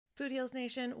Food Heals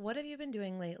Nation, what have you been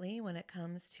doing lately when it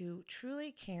comes to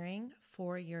truly caring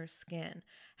for your skin?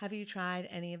 Have you tried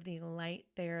any of the light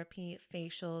therapy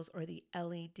facials or the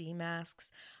LED masks?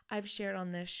 I've shared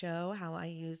on this show how I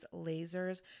use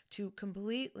lasers to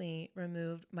completely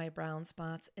remove my brown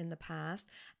spots in the past,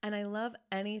 and I love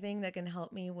anything that can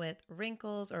help me with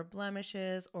wrinkles or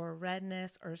blemishes or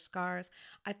redness or scars.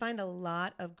 I find a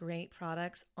lot of great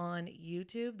products on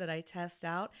YouTube that I test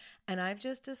out, and I've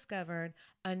just discovered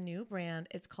a new brand.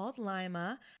 It's called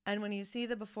Lima. And when you see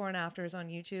the before and afters on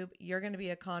YouTube, you're going to be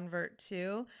a convert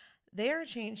too. They are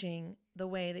changing the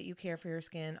way that you care for your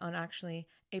skin on actually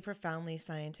a profoundly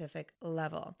scientific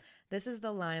level. This is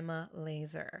the Lima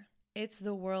laser. It's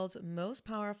the world's most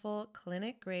powerful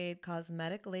clinic-grade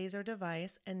cosmetic laser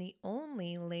device and the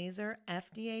only laser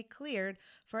FDA cleared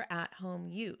for at-home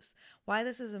use. Why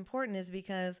this is important is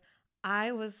because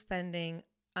I was spending,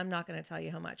 I'm not going to tell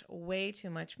you how much, way too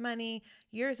much money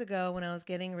years ago when I was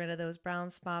getting rid of those brown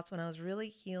spots, when I was really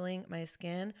healing my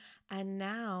skin. And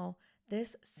now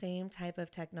this same type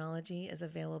of technology is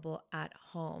available at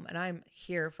home, and I'm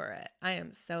here for it. I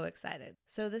am so excited.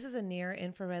 So this is a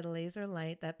near-infrared laser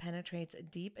light that penetrates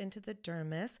deep into the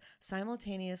dermis,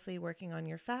 simultaneously working on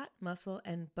your fat, muscle,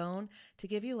 and bone to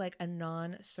give you like a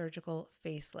non-surgical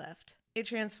facelift. It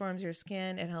transforms your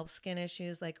skin. It helps skin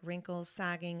issues like wrinkles,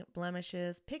 sagging,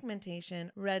 blemishes,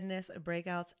 pigmentation, redness,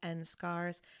 breakouts, and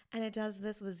scars. And it does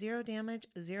this with zero damage,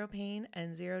 zero pain,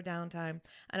 and zero downtime.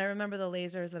 And I remember the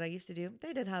lasers that I used to do,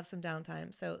 they did have some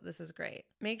downtime, so this is great.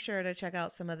 Make sure to check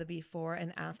out some of the before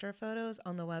and after photos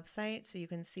on the website so you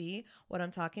can see what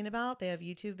I'm talking about. They have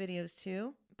YouTube videos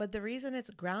too. But the reason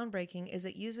it's groundbreaking is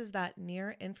it uses that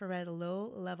near-infrared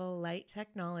low-level light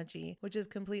technology, which is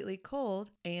completely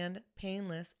cold and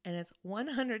painless, and it's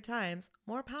 100 times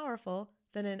more powerful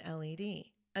than an LED.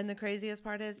 And the craziest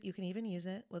part is you can even use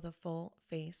it with a full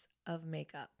face of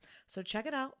makeup. So check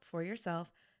it out for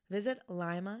yourself. Visit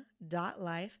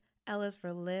lima.life. L is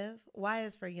for live, Y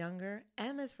is for younger,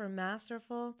 M is for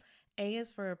masterful, A is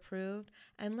for approved,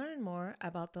 and learn more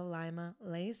about the Lima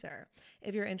laser.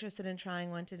 If you're interested in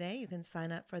trying one today, you can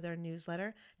sign up for their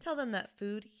newsletter. Tell them that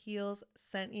Food Heals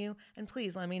sent you, and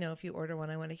please let me know if you order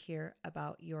one. I want to hear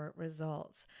about your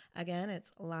results. Again,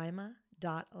 it's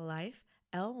lima.life,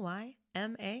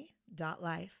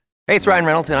 Lyma.life. Hey, it's Ryan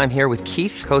Reynolds, and I'm here with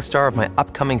Keith, co-star of my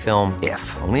upcoming film,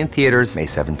 If, only in theaters May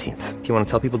 17th. Do you want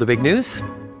to tell people the big news?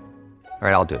 All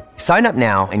right, I'll do it. Sign up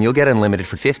now and you'll get unlimited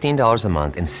for $15 a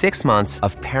month and 6 months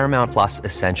of Paramount Plus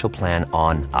Essential Plan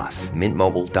on us.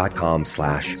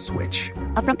 MintMobile.com/switch.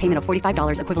 Upfront payment of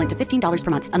 $45 equivalent to $15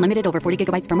 per month. Unlimited over 40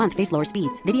 gigabytes per month. Face lower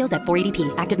speeds. Videos at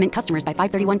 480p. Active Mint customers by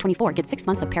 531.24 get 6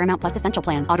 months of Paramount Plus Essential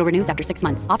Plan. Auto renews after 6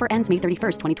 months. Offer ends May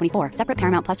 31st, 2024. Separate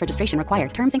Paramount Plus registration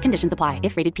required. Terms and conditions apply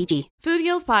if rated PG. Food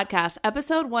Heals Podcast,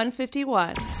 episode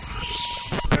 151.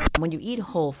 When you eat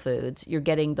whole foods, you're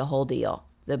getting the whole deal.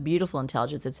 The beautiful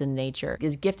intelligence that's in nature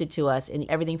is gifted to us in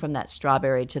everything from that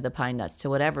strawberry to the pine nuts to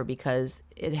whatever, because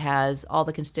it has all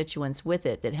the constituents with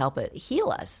it that help it heal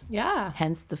us. Yeah.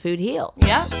 Hence the food heals.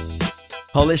 Yep.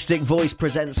 Holistic Voice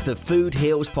presents the Food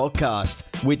Heals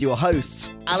podcast with your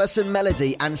hosts, Alison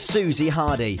Melody and Susie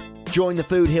Hardy. Join the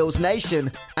Food Heals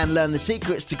Nation and learn the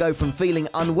secrets to go from feeling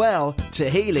unwell to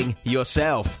healing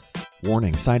yourself.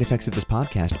 Warning, side effects of this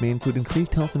podcast may include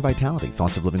increased health and vitality,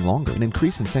 thoughts of living longer, an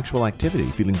increase in sexual activity,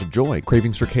 feelings of joy,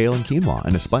 cravings for kale and quinoa,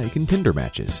 and a spike in Tinder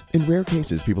matches. In rare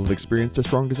cases, people have experienced a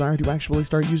strong desire to actually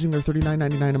start using their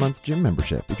 $39.99 a month gym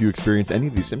membership. If you experience any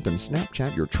of these symptoms,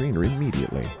 Snapchat your trainer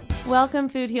immediately. Welcome,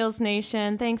 Food Heals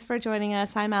Nation. Thanks for joining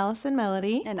us. I'm Alison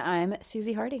Melody. And I'm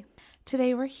Susie Hardy.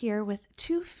 Today we're here with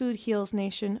two Food Heals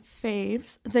Nation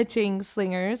faves, the Jing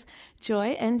Slingers,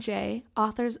 Joy and Jay,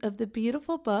 authors of the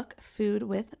beautiful book, Food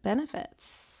with Benefits.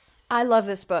 I love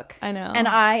this book. I know. And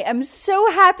I am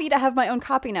so happy to have my own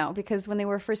copy now, because when they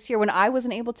were first here, when I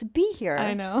wasn't able to be here,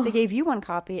 I know. They gave you one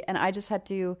copy and I just had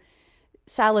to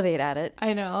salivate at it.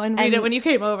 I know, and read it when you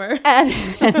came over.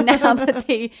 And now that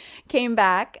they came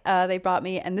back, they brought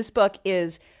me, and this book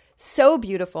is so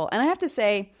beautiful. And I have to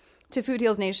say to Food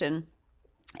Heals Nation,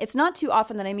 it's not too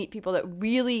often that I meet people that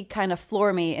really kind of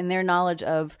floor me in their knowledge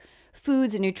of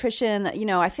foods and nutrition. You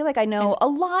know, I feel like I know a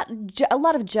lot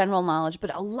of general knowledge,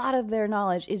 but a lot of their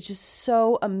knowledge is just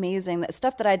so amazing. That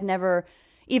stuff that I'd never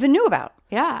even knew about.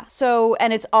 Yeah. So,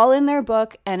 and it's all in their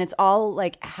book, and it's all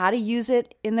like how to use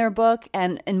it in their book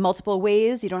and in multiple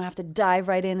ways. You don't have to dive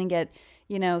right in and get,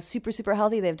 you know, super, super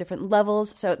healthy. They have different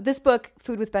levels. So this book,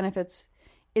 Food with Benefits,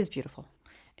 is beautiful.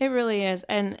 It really is.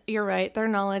 And you're right. Their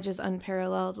knowledge is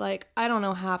unparalleled. Like, I don't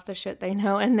know half the shit they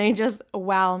know, and they just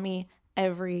wow me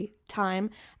every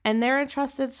time. And they're a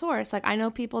trusted source. Like I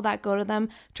know people that go to them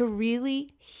to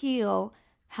really heal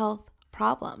health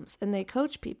problems, and they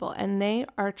coach people, and they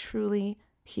are truly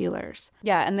healers.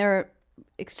 Yeah, and they're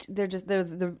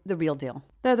the real deal.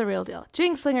 They're the real deal.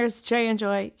 Jing Slingers, Jay and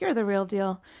Joy, you're the real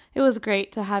deal. It was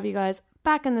great to have you guys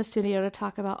back in the studio to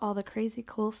talk about all the crazy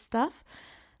cool stuff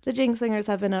the Jing Slingers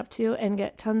have been up to and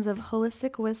get tons of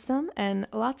holistic wisdom and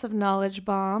lots of knowledge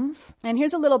bombs. And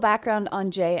here's a little background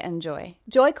on Jay and Joy.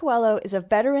 Joy Coelho is a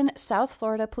veteran South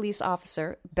Florida police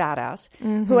officer, badass,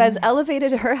 who has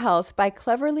elevated her health by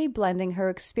cleverly blending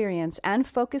her experience and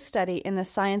focused study in the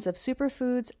science of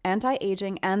superfoods,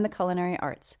 anti-aging, and the culinary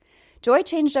arts. Joy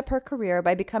changed up her career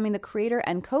by becoming the creator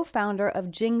and co-founder of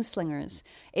Jing Slingers,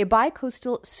 a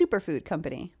bi-coastal superfood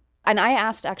company. And I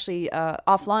asked actually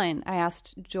offline, I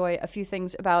asked Joy a few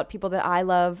things about people that I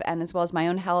love and as well as my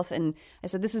own health. And I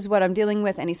said, this is what I'm dealing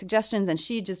with. Any suggestions? And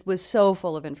she just was so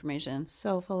full of information.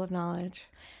 So full of knowledge.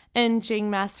 And Jing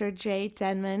Master Jay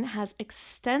Denman has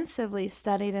extensively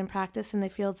studied and practiced in the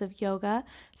fields of yoga,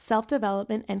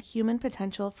 self-development, and human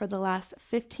potential for the last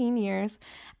 15 years.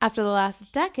 After the last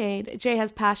decade, Jay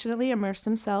has passionately immersed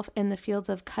himself in the fields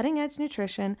of cutting-edge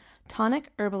nutrition,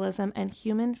 tonic herbalism, and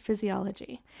human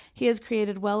physiology. He has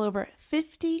created well over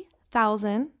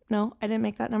 50,000, no, I didn't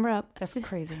make that number up. That's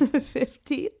crazy.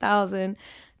 50,000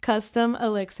 custom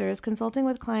elixirs, consulting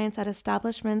with clients at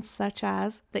establishments such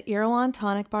as the Erewhon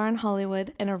Tonic Bar in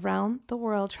Hollywood and around the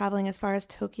world, traveling as far as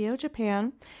Tokyo,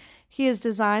 Japan. He has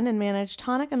designed and managed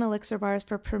tonic and elixir bars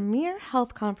for premier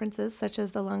health conferences such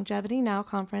as the Longevity Now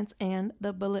Conference and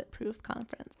the Bulletproof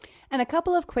Conference. And a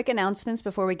couple of quick announcements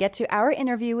before we get to our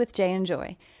interview with Jay and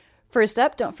Joy. First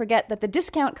up, don't forget that the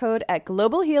discount code at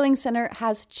Global Healing Center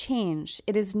has changed.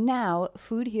 It is now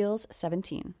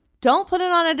FoodHeals17. Don't put it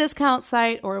on a discount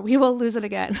site or we will lose it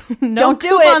again. Don't do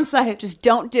coupon it. Site. Just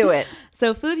don't do it.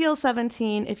 So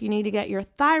FoodHeals17, if you need to get your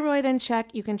thyroid in check,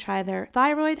 you can try their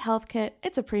Thyroid Health Kit.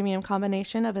 It's a premium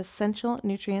combination of essential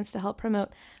nutrients to help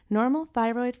promote normal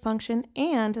thyroid function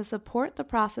and to support the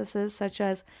processes such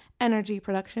as energy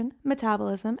production,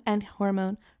 metabolism, and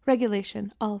hormone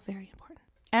regulation, all very important.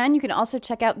 And you can also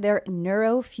check out their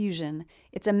Neurofusion.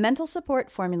 It's a mental support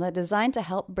formula designed to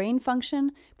help brain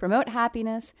function, promote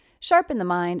happiness, sharpen the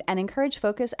mind, and encourage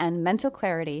focus and mental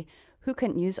clarity. Who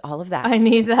couldn't use all of that? I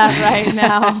need that right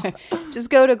now. Just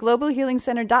go to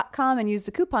globalhealingcenter.com and use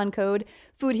the coupon code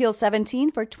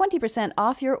FoodHeals17 for 20%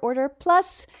 off your order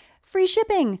plus free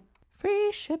shipping. Free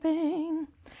shipping.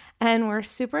 And we're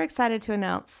super excited to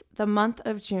announce the month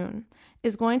of June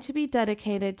is going to be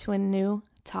dedicated to a new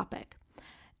topic.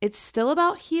 It's still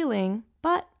about healing,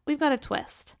 but we've got a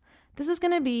twist. This is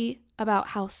going to be about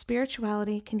how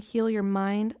spirituality can heal your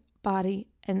mind, body,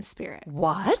 and spirit.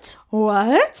 What?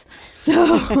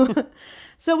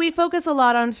 So we focus a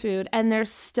lot on food, and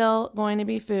there's still going to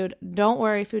be food. Don't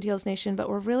worry, Food Heals Nation, but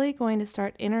we're really going to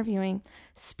start interviewing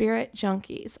spirit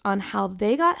junkies on how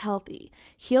they got healthy,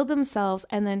 healed themselves,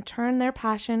 and then turned their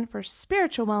passion for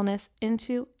spiritual wellness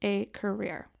into a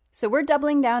career. So we're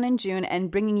doubling down in June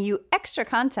and bringing you extra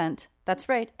content. That's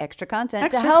right, extra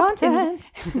content. To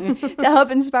help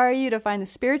inspire you to find the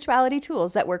spirituality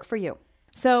tools that work for you.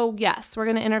 So yes, we're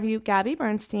going to interview Gabby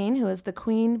Bernstein, who is the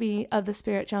queen bee of the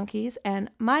Spirit Junkies and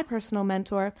my personal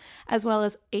mentor, as well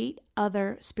as 8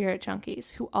 other Spirit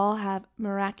Junkies who all have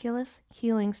miraculous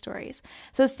healing stories.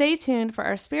 So stay tuned for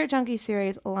our Spirit Junkie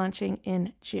series launching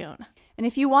in June. And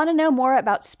if you want to know more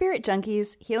about Spirit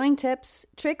Junkies, healing tips,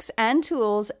 tricks, and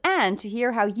tools, and to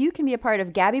hear how you can be a part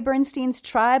of Gabby Bernstein's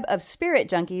tribe of Spirit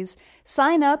Junkies,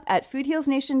 sign up at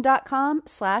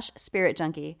foodhealsnation.com/Spirit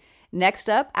Junkie. Next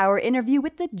up, our interview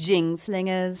with the Jing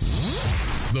Slingers.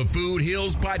 The Food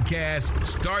Heals Podcast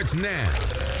starts now.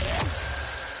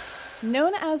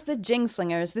 Known as the Jing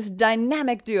Slingers, this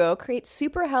dynamic duo creates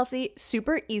super healthy,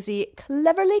 super easy,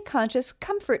 cleverly conscious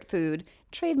comfort food.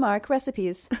 Trademark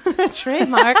recipes.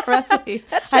 Trademark recipes.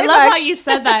 That's I love how you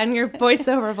said that in your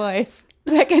voiceover voice.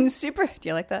 That can do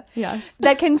you like that? Yes.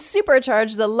 That can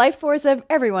supercharge the life force of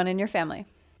everyone in your family.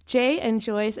 Jay and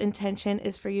Joy's intention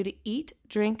is for you to eat,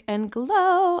 drink, and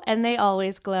glow, and they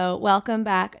always glow. Welcome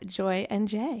back, Joy and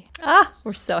Jay.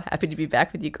 We're so happy to be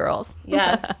back with you girls.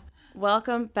 Yes.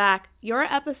 Welcome back. Your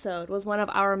episode was one of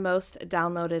our most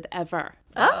downloaded ever.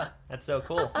 That's so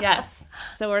cool. Yes.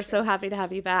 So we're so happy to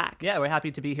have you back. Yeah, we're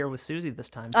happy to be here with Susie this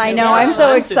time. I know. I'm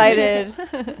so excited.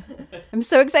 I'm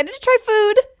so excited to try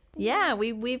food. Yeah,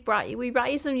 we brought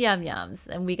you some yum yums,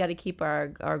 and we got to keep our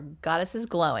goddesses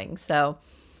glowing. So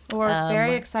we're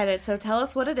very excited. So tell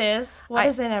us what it is. What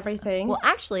is in everything? Well,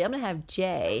 actually, I'm going to have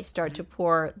Jay start to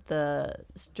pour the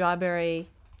strawberry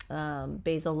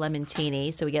basil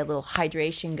lemontini, so we get a little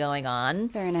hydration going on.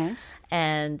 Very nice.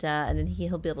 And then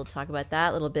he'll be able to talk about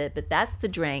that a little bit. But that's the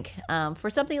drink. For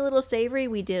something a little savory,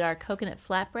 we did our coconut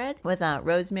flatbread with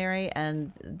rosemary,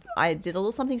 and I did a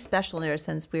little something special there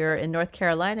since we're in North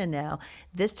Carolina now.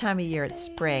 This time of year, it's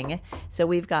spring, so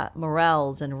we've got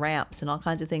morels and ramps and all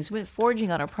kinds of things. We went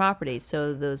foraging on our property,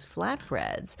 so those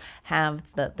flatbreads have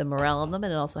the morel in them,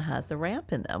 and it also has the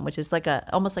ramp in them, which is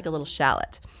almost like a little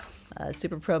shallot.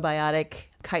 Super probiotic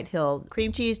Kite Hill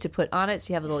cream cheese to put on it.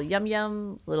 So you have a little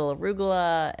yum, little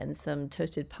arugula, and some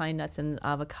toasted pine nuts and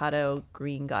avocado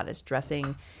green goddess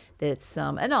dressing. That's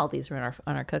and all these are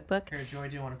on our cookbook. Here, Joy,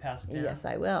 do you want to pass it down? Yes,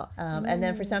 I will. And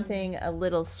then for something a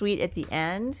little sweet at the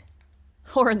end,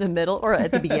 or in the middle, or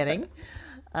at the beginning,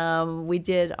 we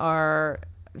did our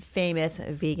famous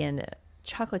vegan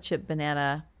chocolate chip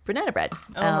banana bread.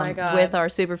 Oh my God. With our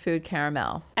superfood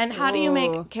caramel. And how do you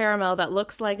make caramel that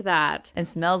looks like that? And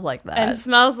smells like that. And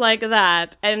smells like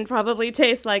that. And probably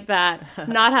tastes like that.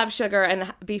 Not have sugar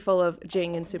and be full of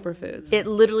Jing and superfoods. It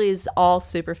literally is all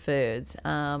superfoods.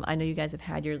 I know you guys have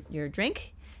had your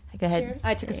drink. Go ahead. Cheers.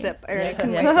 I took a sip. I already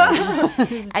couldn't Yeah.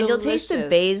 wait. And you'll taste the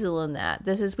basil in that.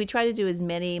 We try to do as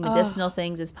many medicinal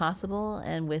things as possible,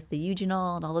 and with the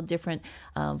eugenol and all the different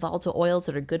volatile oils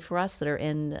that are good for us that are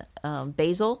in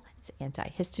basil, it's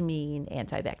antihistamine,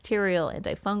 antibacterial,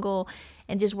 antifungal,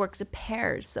 and just works of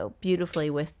pairs so beautifully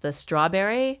with the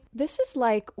strawberry. This is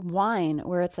like wine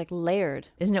where it's like layered.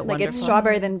 Isn't it like wonderful? it's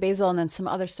strawberry, then basil, and then some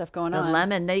other stuff going The on.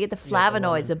 lemon. Now you get the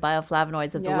flavonoids, the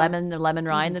bioflavonoids of the lemon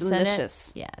rind It's that's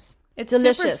delicious. in it. Yes. It's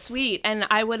delicious. super sweet, and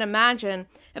I would imagine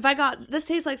if I got this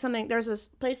tastes like something. There's a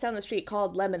place down the street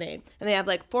called Lemonade, and they have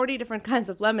like 40 different kinds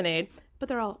of lemonade, but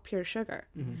they're all pure sugar.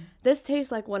 Mm-hmm. This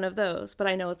tastes like one of those, but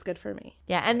I know it's good for me.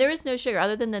 Yeah, and there is no sugar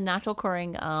other than the natural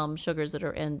occurring sugars that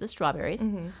are in the strawberries.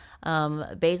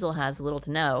 Mm-hmm. Basil has little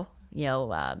to no,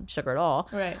 sugar at all.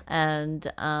 Right. And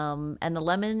the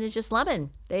lemon is just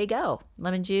lemon. There you go,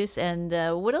 lemon juice. And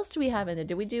what else do we have in there?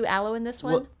 Did we do aloe in this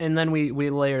one? Well, and then we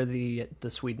layer the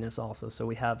sweetness also. So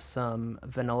we have some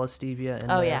vanilla stevia in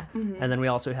there. Yeah. Mm-hmm. And then we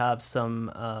also have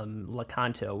some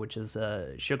Lakanto, which is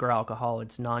a sugar alcohol.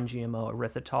 It's non-GMO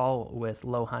erythritol with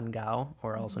Lohangao,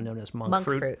 or also known as monk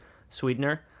fruit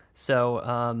sweetener. So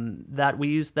that we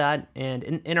used that, and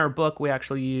in our book we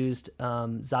actually used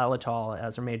xylitol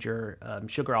as our major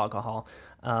sugar alcohol.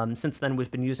 Since then we've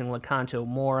been using Lakanto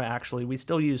more. Actually, we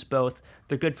still use both.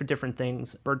 They're good for different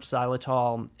things. Birch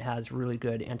xylitol has really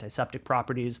good antiseptic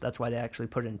properties. That's why they actually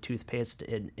put it in toothpaste.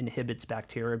 It inhibits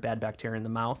bad bacteria in the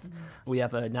mouth. Mm-hmm. We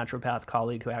have a naturopath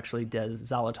colleague who actually does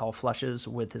xylitol flushes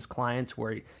with his clients,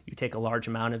 where you take a large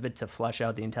amount of it to flush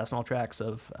out the intestinal tracts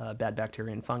of bad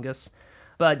bacteria and fungus.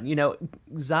 But,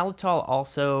 xylitol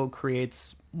also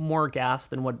creates more gas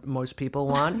than what most people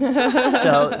want.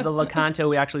 So the Lakanto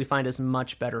we actually find is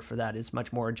much better for that. It's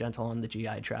much more gentle on the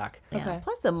GI tract. Yeah. Okay.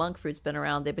 Plus the monk fruit's been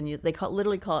around. They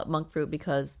literally call it monk fruit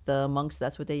because the monks,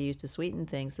 that's what they use to sweeten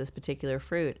things, this particular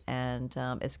fruit. And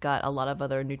it's got a lot of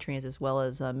other nutrients as well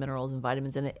as minerals and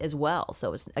vitamins in it as well.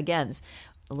 So it's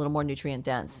a little more nutrient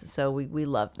dense. So we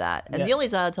love that. And the only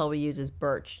xylitol we use is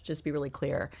birch, just to be really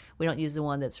clear. We don't use the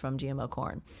one that's from GMO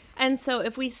corn. And so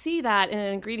if we see that in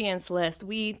an ingredients list,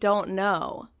 we don't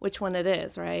know which one it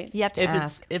is, right? You have to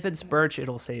ask. If it's birch,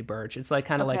 it'll say birch. It's like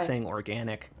kind of like saying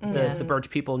organic. The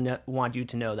birch people want you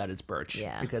to know that it's birch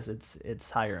because it's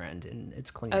higher end and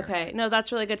it's cleaner. Okay. No,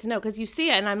 that's really good to know, because you see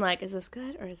it and I'm like, is this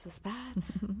good or is this bad?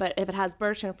 But if it has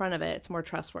birch in front of it, it's more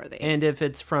trustworthy. And if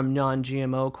it's from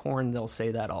non-GMO corn, they'll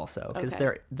say that also, because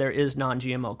there is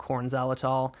non-GMO corn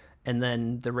xylitol. And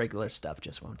then the regular stuff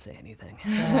just won't say anything.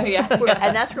 Yeah.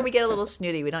 And that's where we get a little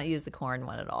snooty. We don't use the corn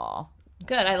one at all.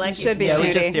 Good. I like You should be Yeah, we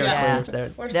snooty. just steer Yeah. clear of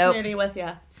that. We're Nope. snooty with you.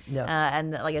 No.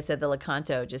 And like I said, the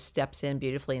Lakanto just steps in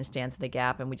beautifully and stands in the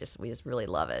gap, and we just really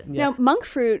love it. Now, monk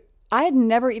fruit, I had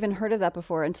never even heard of that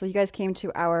before until you guys came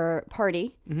to our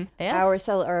party, Yes.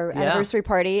 our anniversary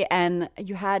party, and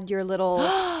you had your little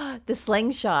The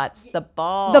slingshots, the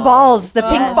balls. the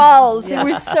pink balls. They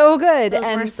were so good. Those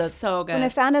and were so good. when I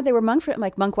found out they were monk fruit, I'm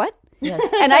like, monk what? Yes.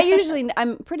 And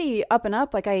I'm pretty up and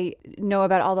up. Like, I know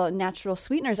about all the natural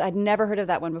sweeteners. I'd never heard of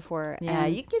that one before. Yeah,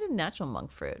 And you can get a natural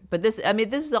monk fruit. But this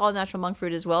is all natural monk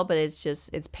fruit as well, but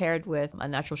it's paired with a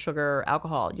natural sugar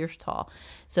alcohol, erythritol.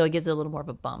 So it gives it a little more of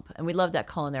a bump. And we love that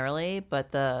culinarily,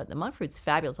 but the monk fruit's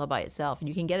fabulous all by itself. And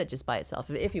you can get it just by itself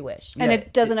if you wish. and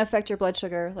it doesn't affect your blood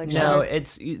sugar. Like No,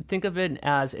 sugar. think of it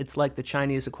as it's like the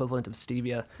Chinese equivalent of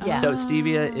stevia. Yeah. So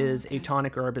stevia is a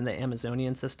tonic herb in the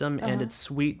Amazonian system, and it's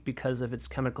sweet because because of its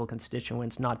chemical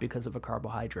constituents, not because of a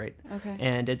carbohydrate. Okay.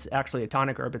 And it's actually a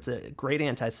tonic herb. It's a great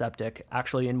antiseptic.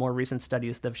 Actually, in more recent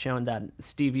studies, they've shown that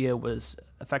stevia was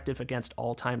effective against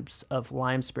all types of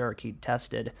Lyme spirochete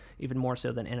tested, even more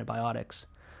so than antibiotics.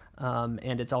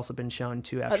 And it's also been shown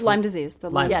to actually... Lyme disease.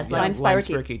 Lyme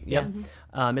spirochete. Yep.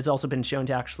 It's also been shown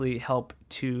to actually help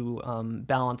to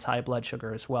balance high blood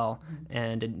sugar as well.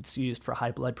 And it's used for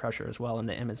high blood pressure as well in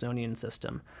the Amazonian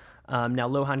system. Now,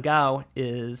 Lohan Gao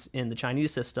is in the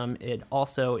Chinese system. It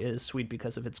also is sweet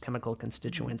because of its chemical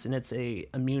constituents, and it's a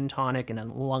immune tonic and a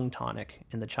lung tonic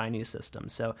in the Chinese system.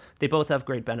 So they both have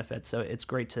great benefits. So it's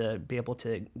great to be able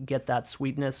to get that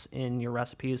sweetness in your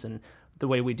recipes, and the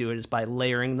way we do it is by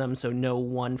layering them, so no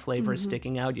one flavor is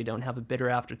sticking out. You don't have a bitter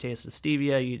aftertaste of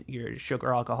stevia. Your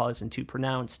sugar alcohol isn't too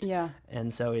pronounced. Yeah.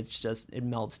 And so it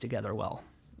melds together well.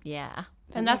 Yeah.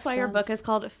 And that's why your book is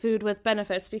called Food with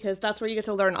Benefits, because that's where you get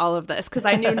to learn all of this, because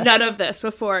I knew none of this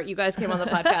before you guys came on the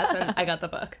podcast and I got the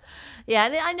book. Yeah,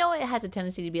 and I know it has a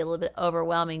tendency to be a little bit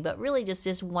overwhelming, but really just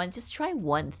try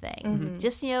one thing.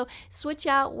 Just, switch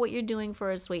out what you're doing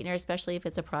for a sweetener, especially if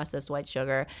it's a processed white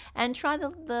sugar, and try the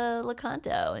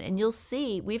Lakanto. And you'll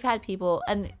see, we've had people,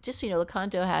 and just so you know,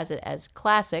 Lakanto has it as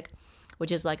classic,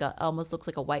 which is almost looks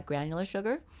like a white granular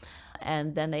sugar.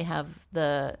 And then they have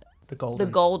the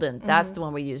golden. That's the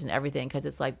one we use in everything because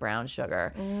it's like brown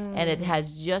sugar. And it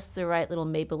has just the right little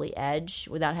mapley edge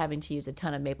without having to use a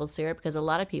ton of maple syrup, because a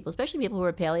lot of people, especially people who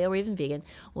are paleo or even vegan,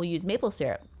 will use maple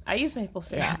syrup. I use maple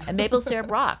syrup. Yeah, and maple syrup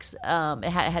rocks. It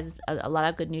has a lot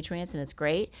of good nutrients, and it's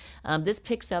great. This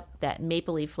picks up that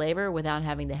mapley flavor without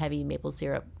having the heavy maple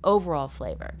syrup overall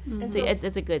flavor. So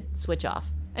it's a good switch off.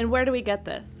 And where do we get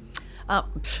this?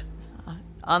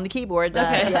 On the keyboard,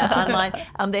 online.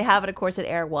 They have it, of course, at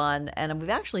Erewhon, and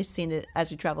we've actually seen it as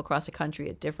we travel across the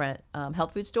country at different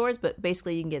health food stores, but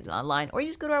basically you can get it online, or you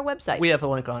just go to our website. We have a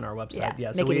link on our website,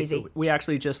 Yeah, so make it easy. We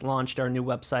actually just launched our new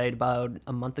website about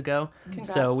a month ago.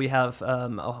 Congrats. So we have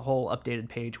a whole updated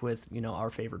page with,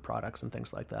 our favorite products and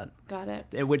things like that. Got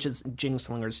it. Which is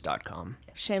jingslingers.com.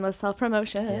 Shameless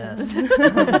self-promotion. Yes. You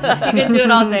can do it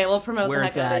all day. We'll promote where the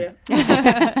it's heck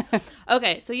out of you.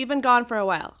 Okay, so you've been gone for a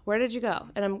while. Where did you go?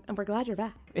 And we're glad you're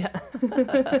back.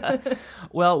 Yeah.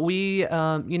 Well, we,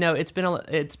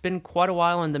 it's been quite a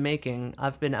while in the making.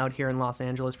 I've been out here in Los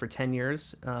Angeles for 10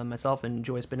 years. Myself and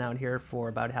Joy's been out here for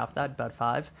about half that, about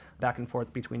 5, back and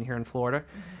forth between here and Florida.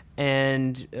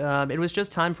 And it was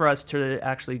just time for us to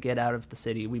actually get out of the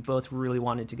city. We both really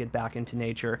wanted to get back into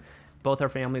nature. Both our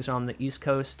families are on the East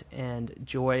Coast, and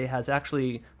Joy has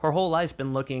actually, her whole life,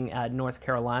 been looking at North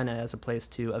Carolina as a place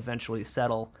to eventually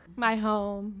settle. My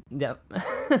home. Yep.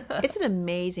 It's an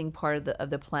amazing part of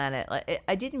the planet.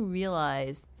 I didn't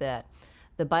realize that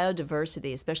the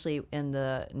biodiversity, especially in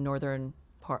the northern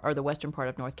part or the western part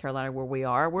of North Carolina where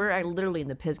we're literally in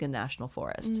the Pisgah National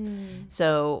Forest.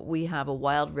 So we have a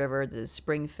wild river that is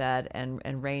spring-fed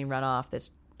and rain runoff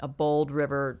that's a bold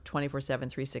river 24/7,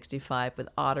 365 with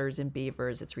otters and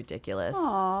beavers. It's ridiculous.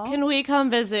 Aww. Can we come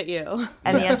visit you?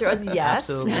 And the answer is yes.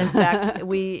 Absolutely. In fact,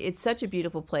 it's such a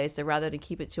beautiful place that rather than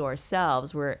keep it to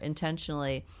ourselves,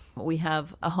 we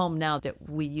have a home now that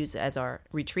we use as our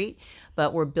retreat,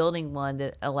 but we're building one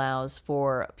that allows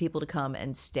for people to come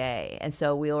and stay. And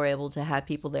so we were able to have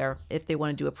people there if they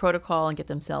want to do a protocol and get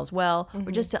themselves well,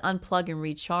 or just to unplug and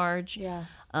recharge. Yeah.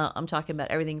 I'm talking about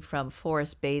everything from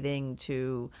forest bathing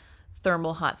to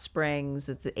thermal hot springs.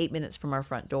 It's 8 minutes from our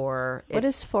front door. What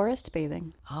is forest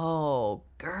bathing? Oh,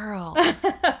 girls.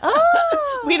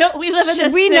 We live in Should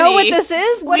the we city. know what this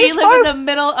is? What we is live in the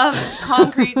middle of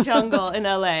concrete jungle in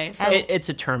LA. So It's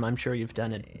a term. I'm sure you've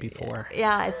done it before.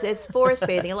 Yeah, it's forest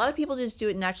bathing. A lot of people just do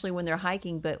it naturally when they're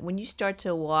hiking, but when you start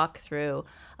to walk through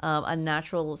a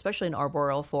natural, especially an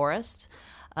arboreal forest,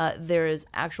 there is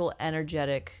actual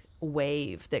energetic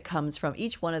wave that comes from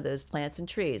each one of those plants and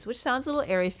trees, which sounds a little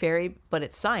airy-fairy, but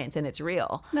it's science and it's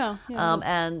real. No, yeah,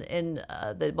 and in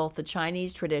both the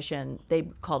Chinese tradition, they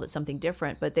called it something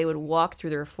different, but they would walk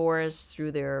through their forests,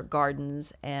 through their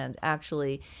gardens, and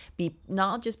actually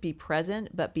not just be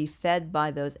present, but be fed by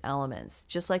those elements.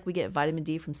 Just like we get vitamin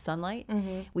D from sunlight,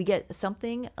 we get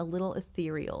something a little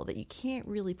ethereal that you can't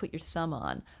really put your thumb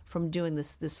on from doing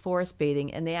this forest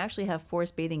bathing. And they actually have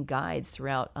forest bathing guides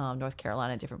throughout North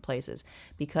Carolina, different places,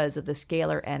 because of the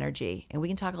scalar energy. And we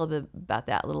can talk a little bit about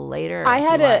that a little later.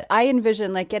 I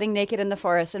envision like getting naked in the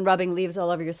forest and rubbing leaves all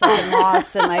over yourself and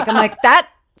moss, and I'm like, that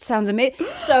Sounds amazing.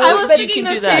 So I was but thinking can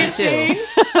the do that, same too. thing,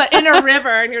 but in a river,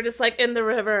 and you're just like in the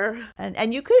river.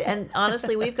 And you could, and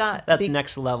honestly, we've got That's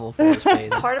next level forest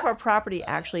bathing. part of our property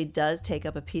actually does take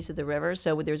up a piece of the river.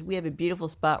 So we have a beautiful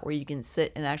spot where you can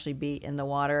sit and actually be in the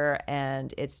water,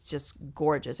 and it's just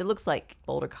gorgeous. It looks like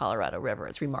Boulder, Colorado River.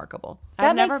 It's remarkable.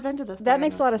 I've never been to this. That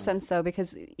makes a lot of sense, though,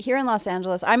 because here in Los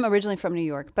Angeles, I'm originally from New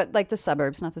York, but like the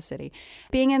suburbs, not the city.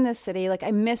 Being in this city, like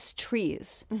I miss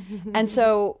trees. And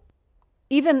so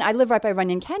even I live right by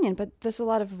Runyon Canyon, but there's a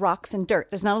lot of rocks and dirt.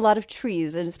 There's not a lot of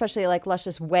trees, and especially like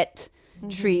luscious wet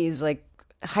trees, like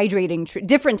hydrating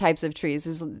different types of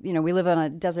trees. We live on a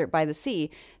desert by the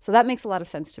sea, so that makes a lot of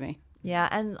sense to me. Yeah,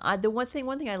 and the one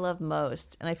thing I love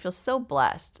most, and I feel so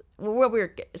blessed.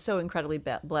 We're so incredibly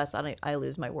blessed. I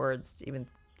lose my words even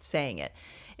saying it.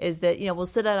 Is that we'll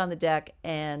sit out on the deck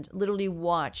and literally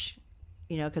watch,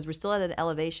 because we're still at an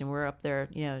elevation. We're up there,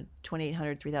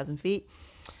 2,800, 3,000 feet.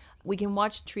 We can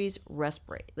watch trees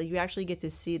respirate. Like you actually get to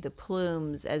see the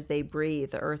plumes as they breathe,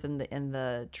 the earth and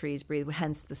the trees breathe,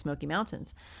 hence the Smoky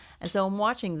Mountains. And so I'm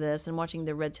watching this and watching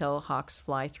the red-tailed hawks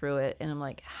fly through it, and I'm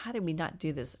like, how did we not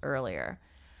do this earlier?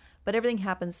 But everything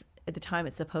happens at the time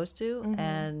it's supposed to,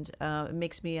 and it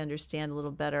makes me understand a little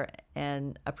better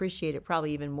and appreciate it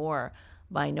probably even more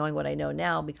by knowing what I know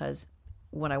now, because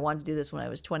when I wanted to do this when I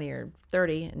was 20 or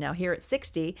 30, and now here at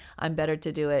 60, I'm better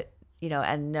to do it,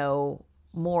 and know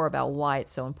more about why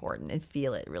it's so important and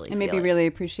feel it, really and maybe really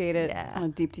appreciate it on a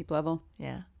deep, deep level.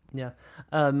 Yeah. Yeah.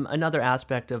 Another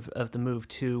aspect of the move,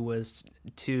 too, was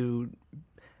to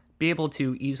be able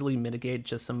to easily mitigate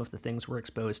just some of the things we're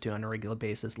exposed to on a regular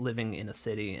basis living in a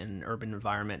city and urban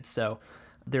environment. So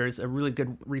there's a really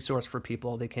good resource for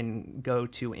people. They can go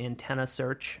to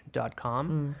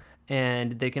antennasearch.com.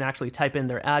 And they can actually type in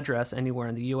their address anywhere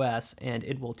in the U.S., and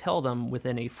it will tell them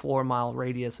within a 4-mile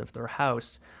radius of their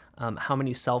house how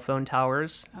many cell phone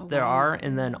towers there are,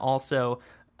 and then also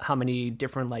how many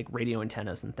different radio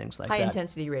antennas and things like that. High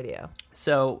intensity radio.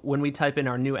 So when we type in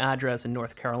our new address in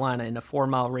North Carolina, in a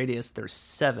 4-mile radius, there's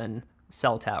 7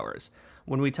 cell towers.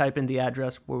 When we type in the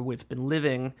address where we've been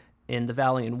living in the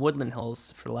Valley and Woodland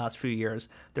Hills for the last few years,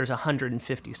 there's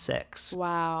 156.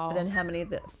 Wow. And then how many?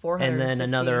 450? And then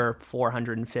another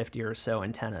 450 or so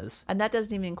antennas. And that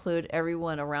doesn't even include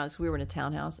everyone around. So we were in a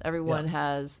townhouse. Everyone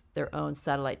has their own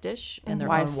satellite dish and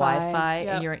their own Wi-Fi,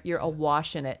 and you're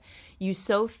awash in it. You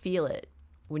so feel it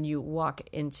when you walk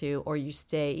into, or you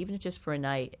stay, even just for a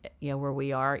night, where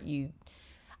we are. You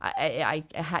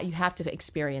have to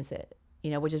experience it.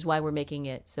 Which is why we're making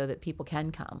it so that people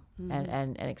can come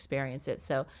and experience it.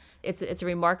 So it's a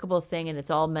remarkable thing, and it's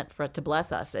all meant to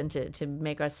bless us and to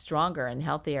make us stronger and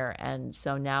healthier. And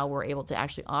so now we're able to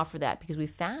actually offer that, because we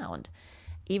found,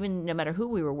 even no matter who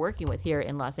we were working with here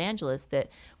in Los Angeles, that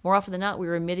more often than not, we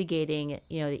were mitigating,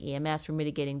 the EMS, we're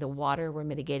mitigating the water, we're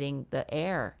mitigating the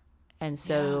air. And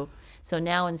so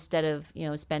now instead of,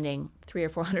 spending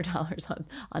 $300 or $400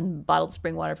 on bottled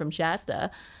spring water from Shasta,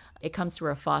 it comes through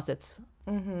our faucets.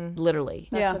 Literally.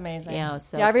 That's amazing.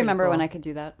 So I remember when I could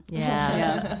do that.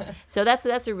 Yeah. So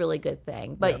that's a really good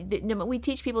thing. But we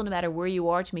teach people, no matter where you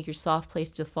are, to make your soft place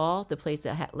to fall the place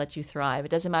that lets you thrive.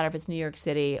 It doesn't matter if it's New York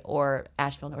City or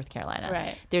Asheville, North Carolina.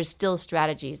 Right. There's still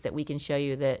strategies that we can show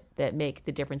you that make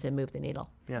the difference and move the needle.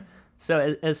 Yeah.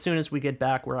 So as soon as we get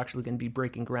back, we're actually going to be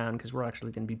breaking ground, because we're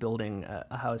actually going to be building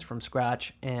a house from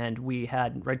scratch. And we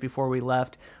had, right before we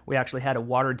left, we actually had a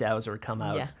water dowser come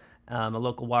out. Yeah. A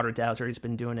local water dowser. He's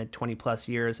been doing it 20 plus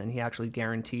years, and he actually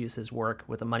guarantees his work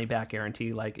with a money back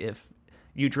guarantee. Like, if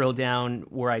you drill down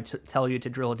where I tell you to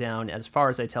drill down as far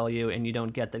as I tell you, and you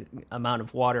don't get the amount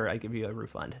of water, I give you a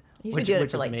refund. He's been doing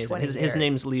it for like amazing. 20 years. His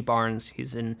name's Lee Barnes.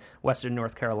 He's in Western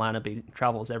North Carolina, but he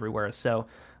travels everywhere. So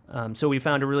we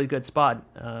found a really good spot,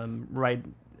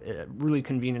 really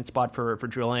convenient spot for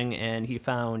drilling, and he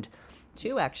found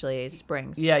 2 actually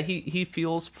springs. Yeah, he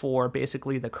feels for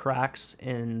basically the cracks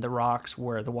in the rocks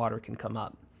where the water can come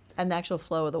up. And the actual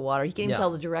flow of the water. He can even tell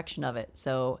the direction of it.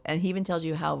 So, and he even tells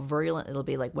you how virulent it'll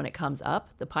be, like when it comes up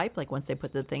the pipe, like once they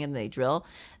put the thing in, they drill,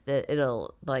 that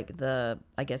it'll, like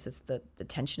I guess it's the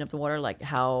tension of the water, like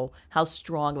how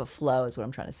strong of a flow is what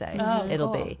I'm trying to say. It'll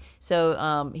be.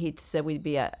 So he said we'd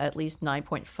be at least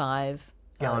 9.5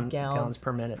 gallons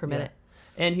per minute. Yeah.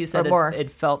 And he said it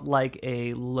felt like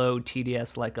a low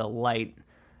TDS, like a light,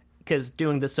 because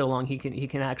doing this so long, he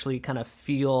can actually kind of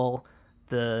feel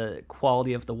the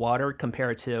quality of the water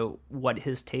compared to what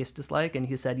his taste is like. And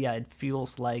he said, it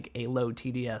feels like a low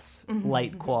TDS,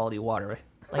 light quality water.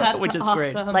 which is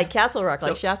great. Like Castle Rock,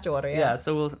 like Shasta Water. Yeah,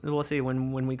 so we'll see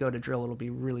when we go to drill. It'll be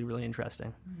really, really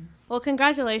interesting. Well,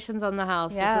 congratulations on the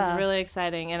house. Yeah. This is really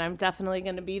exciting, and I'm definitely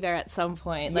going to be there at some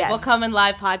point. Like Yes. we'll come and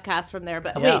live podcast from there,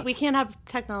 but Yeah. wait, we can't have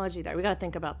technology there. We got to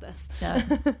think about this. Yeah.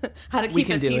 How to We keep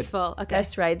can it do it. peaceful. Okay.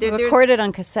 That's right. We recorded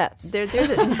on cassettes. There's a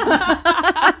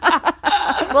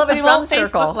we'll have a We drum won't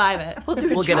circle. Facebook Live it.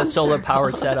 We'll get a solar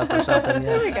power setup or something.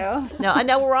 Yeah. There we go. No, I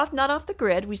know we're not off the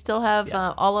grid. We still have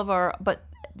all of our, but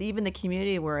even the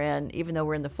community we're in, even though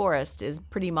we're in the forest, is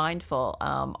pretty mindful.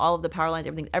 All of the power lines,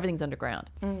 everything's underground.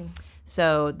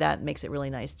 So that makes it really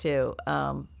nice too.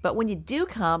 But when you do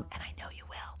come, and I know you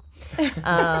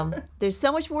will, there's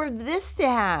so much more of this to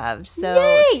have. So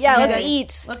Yay! Yeah, you let's guys-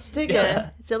 eat. Let's dig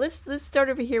in. So let's start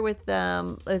over here with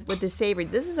the savory.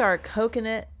 This is our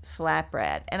coconut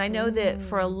flatbread, and I know that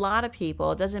for a lot of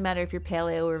people, it doesn't matter if you're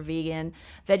paleo or vegan,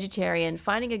 vegetarian.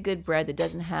 Finding a good bread that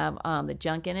doesn't have the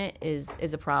junk in it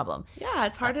is a problem. Yeah,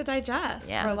 it's hard to digest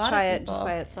Yeah. for a lot Try of it people. just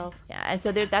by itself. Yeah, and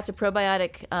so that's a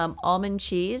probiotic almond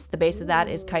cheese. The base of that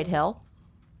is Kite Hill,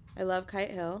 I love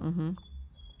Kite Hill.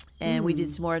 and we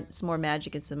did some more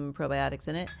magic and some probiotics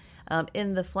in it.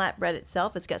 In the flatbread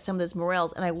itself, it's got some of those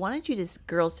morels, and I wanted you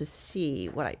girls to see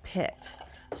what I picked.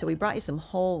 So we brought you some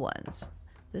whole ones.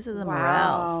 This is the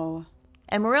morels. Wow.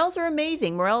 And morels are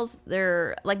amazing. Morels,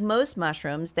 they're like most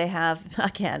mushrooms. They have,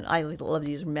 again, I love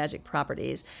to use magic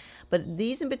properties, but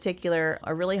these in particular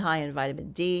are really high in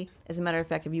vitamin D. As a matter of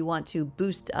fact, if you want to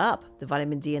boost up the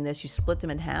vitamin D in this, you split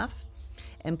them in half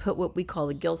and put what we call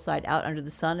the gill side out under the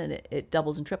sun, and it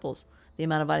doubles and triples the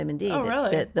amount of vitamin D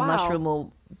really? that the Wow. mushroom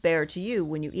will bear to you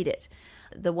when you eat it.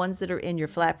 The ones that are in your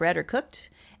flatbread are cooked,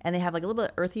 and they have like a little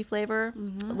bit of earthy flavor.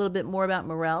 A little bit more about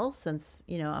morels, since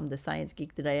I'm the science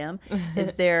geek that I am.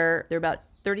 Is they're about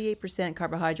 38%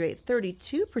 carbohydrate,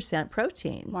 32%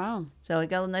 protein. Wow. So it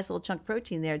got a nice little chunk of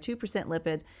protein there. 2%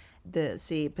 lipid.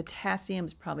 Potassium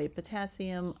is probably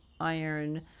potassium,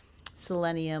 iron,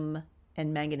 selenium,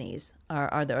 and manganese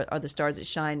are the stars that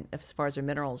shine as far as their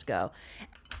minerals go.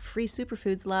 Free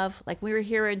superfoods, love. Like we were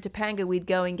here in Topanga, we'd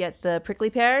go and get the prickly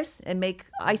pears and make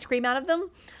ice cream out of them,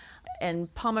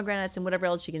 and pomegranates and whatever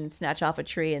else you can snatch off a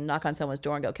tree and knock on someone's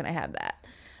door and go, can I have that?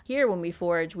 Here, when we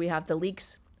forage, we have the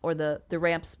leeks or the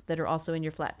ramps that are also in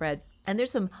your flatbread. And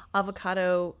there's some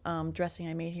avocado dressing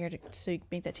I made here so you can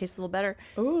make that taste a little better.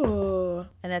 Ooh.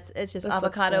 And it's just This looks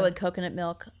avocado good. and coconut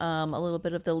milk, a little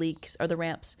bit of the leeks or the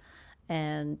ramps,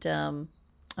 and a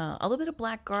little bit of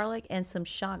black garlic and some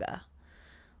shaga.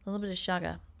 A little bit of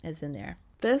shaga is in there.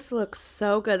 This looks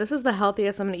so good. This is the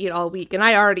healthiest I'm going to eat all week, and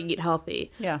I already eat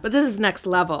healthy. Yeah. But this is next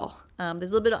level.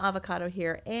 There's a little bit of avocado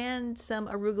here and some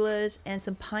arugulas and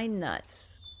some pine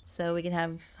nuts. So we can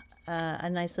have a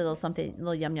nice little something, a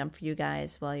little yum yum for you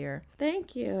guys while you're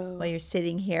Thank you.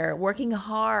 sitting here working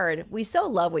hard. We so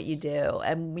love what you do,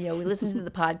 and we listen to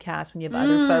the podcast when you have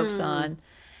other folks on.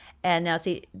 And now,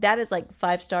 see, that is like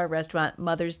 5-star restaurant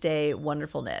Mother's Day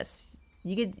wonderfulness.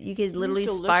 You could literally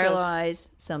delicious. spiralize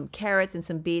some carrots and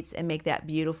some beets and make that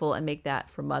beautiful and make that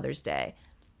for Mother's Day.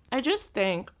 I just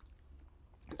think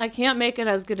I can't make it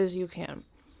as good as you can.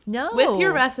 No, With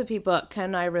your recipe book,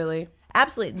 can I really?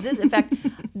 absolutely. This, in fact,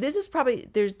 this is probably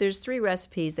there's 3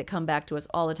 recipes that come back to us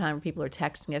all the time when people are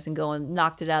texting us and going,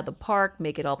 knocked it out of the park,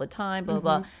 make it all the time, blah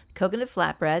blah blah. Coconut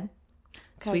flatbread,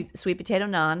 sweet potato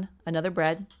naan, another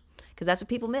bread, because that's what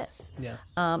people miss. Yeah.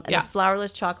 And a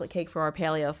flourless chocolate cake for our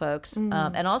paleo folks,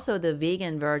 and also the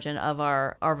vegan version of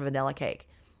our vanilla cake.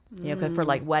 For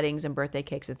like weddings and birthday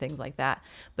cakes and things like that.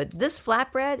 But this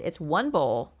flatbread, it's 1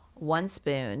 bowl, 1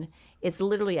 spoon. It's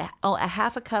literally a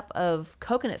half a cup of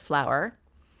coconut flour,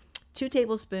 2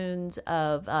 tablespoons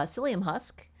of psyllium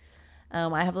husk.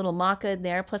 I have a little maca in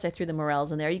there. Plus, I threw the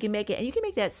morels in there. You can make it, and you can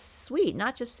make that sweet,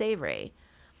 not just savory.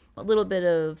 A little bit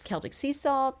of Celtic sea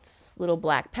salt, little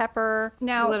black pepper.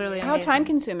 Now, literally how amazing. time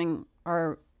consuming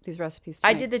are these recipes? I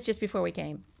tonight? did this just before we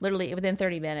came, literally within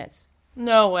 30 minutes.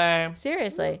 No way.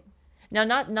 Seriously. Now,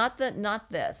 not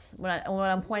this. What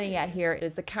I'm pointing at here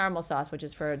is the caramel sauce, which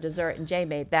is for dessert, and Jay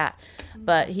made that,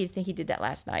 but he did that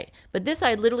last night. But this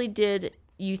I literally did.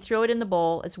 You throw it in the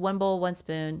bowl. It's 1 bowl, 1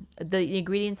 spoon. The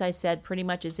ingredients I said pretty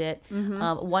much is it.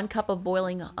 1 cup of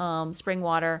boiling spring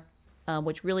water,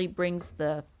 which really brings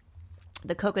the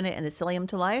coconut and the psyllium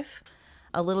to life.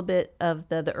 A little bit of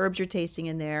the herbs you're tasting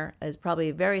in there is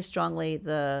probably very strongly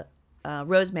the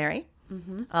rosemary.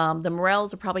 The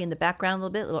morels are probably in the background a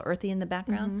little earthy in the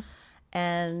background.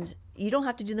 And you don't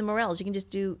have to do the morels. You can just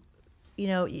do,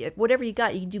 whatever you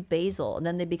got. You can do basil, and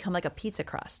then they become like a pizza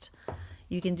crust.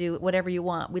 You can do whatever you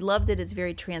want. We love that it's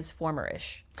very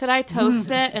transformer-ish. Could I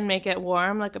toast it and make it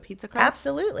warm like a pizza crust?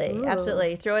 Absolutely. Ooh.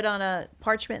 Absolutely. Throw it on a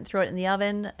parchment and throw it in the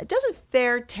oven. It doesn't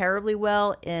fare terribly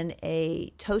well in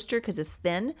a toaster because it's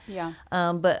thin. Yeah.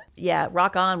 But yeah,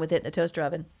 rock on with it in a toaster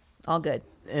oven. All good.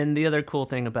 And the other cool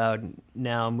thing about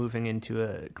now moving into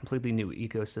a completely new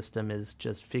ecosystem is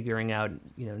just figuring out,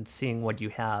 and seeing what you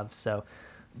have. So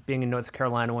being in North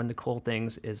Carolina, one of the cool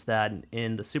things is that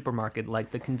in the supermarket,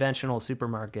 like the conventional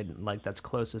supermarket, like that's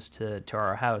closest to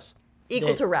our house.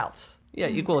 Equal to Ralph's. Yeah,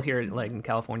 equal here, like in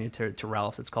California, to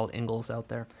Ralph's. It's called Ingles out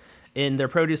there. In their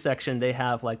produce section, they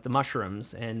have like the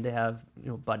mushrooms, and they have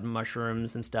button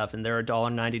mushrooms and stuff, and they're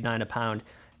 $1.99 a pound.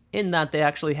 In that, they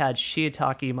actually had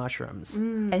shiitake mushrooms.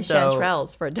 And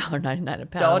chanterelles for $1.99 a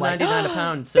pound. $1.99 a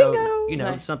pound. So, bingo!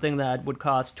 Nice. Something that would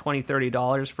cost $20,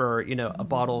 $30 for, a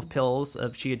bottle of pills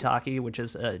of shiitake, which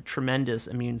is a tremendous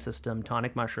immune system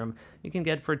tonic mushroom, you can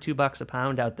get for $2 a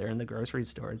pound out there in the grocery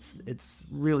store. It's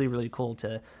really, really cool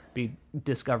to be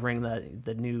discovering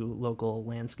the new local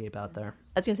landscape out there.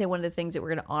 I was going to say, one of the things that we're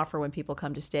going to offer when people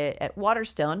come to stay at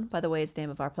Waterstone, by the way, is the name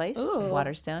of our place,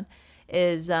 Waterstone,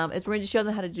 is we're going to show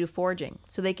them how to do foraging,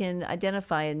 so they can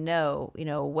identify and know,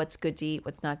 what's good to eat,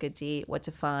 what's not good to eat, what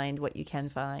to find, what you can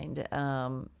find,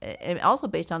 and also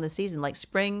based on the season. Like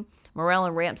spring, morel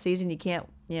and ramp season, you can't,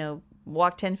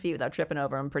 walk 10 feet without tripping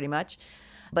over them, pretty much.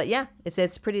 But yeah, it's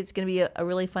going to be a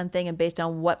really fun thing. And based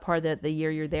on what part of the year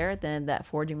you're there, then that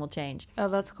foraging will change. Oh,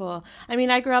 that's cool. I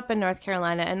mean, I grew up in North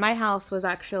Carolina, and my house was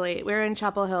we were in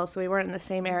Chapel Hill, so we weren't in the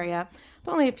same area,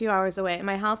 but only a few hours away. And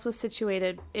my house was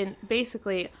situated in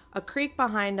basically a creek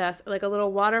behind us, like a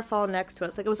little waterfall next to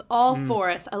us. Like it was all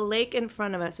forest, a lake in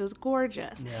front of us. It was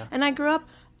gorgeous. Yeah. And I grew up,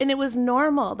 and it was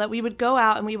normal that we would go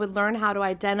out and we would learn how to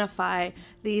identify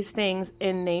these things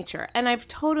in nature. And I've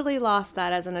totally lost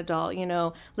that as an adult,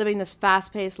 living this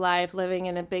fast-paced life, living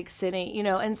in a big city,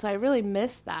 and so I really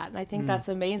miss that. And I think that's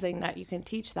amazing that you can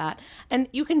teach that. And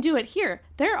you can do it here.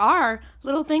 There are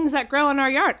little things that grow in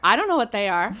our yard. I don't know what they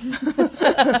are.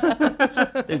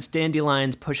 It's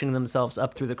dandelions pushing themselves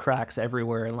up through the cracks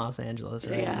everywhere in Los Angeles,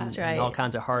 right? Yeah, that's right. And all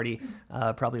kinds of hardy,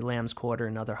 probably lamb's quarter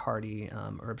and other hardy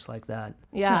herbs like that.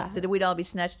 Yeah. That we'd all be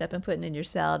snatched up and putting in your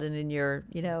salad and in your,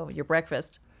 your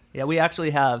breakfast. Yeah, we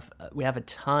actually have a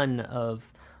ton of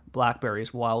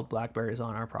blackberries, wild blackberries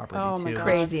on our property too.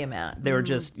 Crazy amount. They were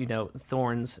just,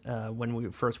 thorns when we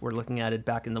first were looking at it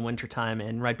back in the wintertime,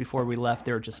 and right before we left,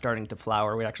 they were just starting to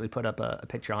flower. We actually put up a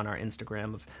picture on our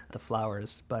Instagram of the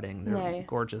flowers budding. They're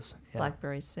gorgeous. Yeah.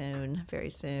 Blackberries soon, very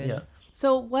soon. Yeah.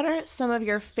 So what are some of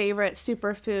your favorite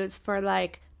superfoods for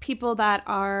people that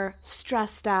are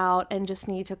stressed out and just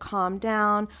need to calm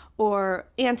down, or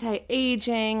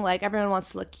anti-aging, like everyone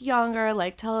wants to look younger?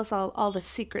 Like, tell us all the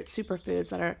secret superfoods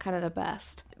that are kind of the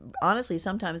best. Honestly,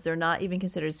 sometimes they're not even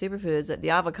considered superfoods. The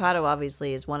avocado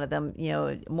obviously is one of them.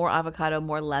 More avocado,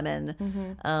 more lemon.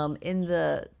 Mm-hmm. In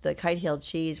the Kite-Hill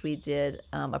cheese, we did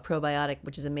a probiotic,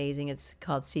 which is amazing. It's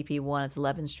called CP1. It's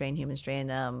 11 strain, human strain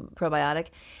probiotic.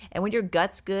 And when your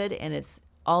gut's good and it's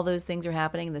all those things are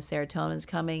happening and the serotonin's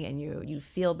coming and you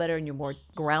feel better and you're more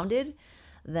grounded,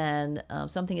 then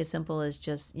something as simple as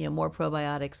just more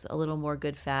probiotics, a little more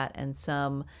good fat, and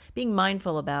some being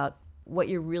mindful about what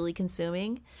you're really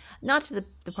consuming. Not to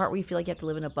the part where you feel like you have to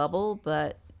live in a bubble,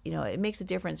 but it makes a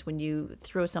difference when you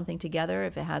throw something together.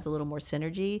 If it has a little more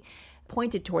synergy,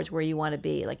 pointed towards where you want to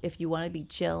be. Like if you want to be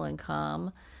chill and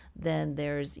calm, then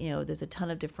there's a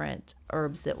ton of different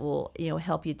herbs that will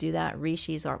help you do that.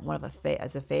 Rishis are one of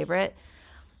as a favorite.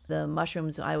 The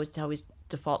mushrooms, I always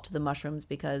default to the mushrooms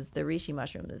because the reishi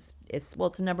mushroom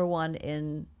it's number one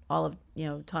in all of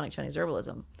tonic Chinese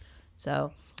herbalism.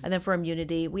 So, and then for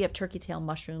immunity, we have turkey tail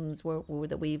mushrooms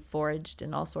that we've foraged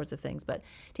and all sorts of things. But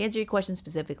to answer your question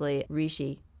specifically,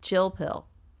 reishi chill pill.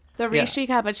 The Rishi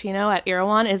cappuccino at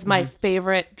Erewhon is my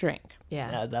favorite drink.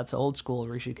 Yeah, that's old school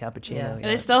Rishi cappuccino. Yeah.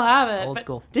 They still have it. Old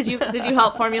school. Did you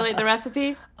help formulate the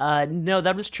recipe? No,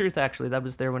 that was Truth actually. That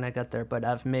was there when I got there. But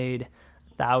I've made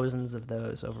thousands of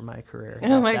those over my career.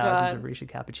 Oh my thousands God. of Rishi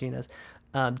cappuccinos.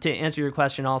 To answer your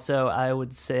question, also, I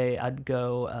would say I'd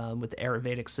go with the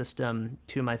Ayurvedic system.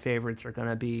 Two of my favorites are going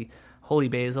to be holy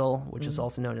basil, which is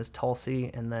also known as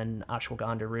tulsi, and then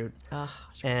ashwagandha root.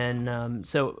 And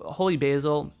so holy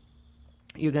basil,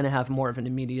 you're going to have more of an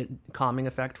immediate calming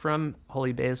effect from.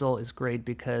 Holy basil is great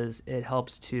because it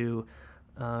helps to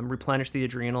replenish the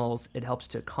adrenals. It helps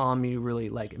to calm you really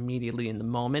immediately in the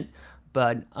moment.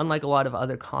 But unlike a lot of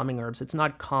other calming herbs, it's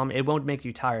not calm. It won't make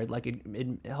you tired.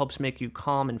 It helps make you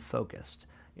calm and focused.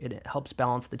 It helps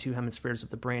balance the two hemispheres of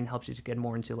the brain, helps you to get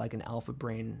more into like an alpha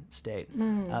brain state.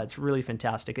 It's really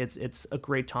fantastic. It's a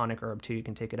great tonic herb too. You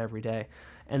can take it every day.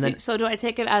 And then, so do I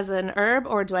take it as an herb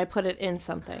or do I put it in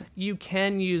something? you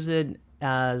can use it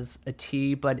as a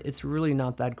tea, but it's really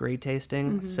not that great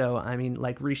tasting. So, I mean,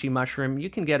 like reishi mushroom,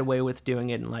 you can get away with doing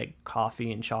it in like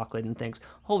coffee and chocolate and things.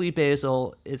 Holy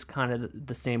basil is kind of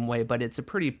the same way, but it's a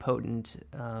pretty potent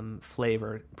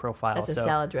flavor profile. That's a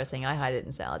salad dressing. I hide it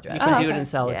in salad dressing. You can do it in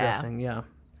salad dressing,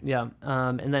 yeah.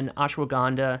 And then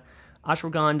ashwagandha,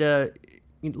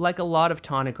 like a lot of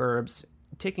tonic herbs,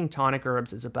 taking tonic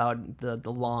herbs is about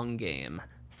the long game.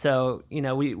 So,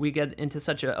 we get into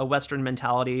such a Western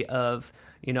mentality of,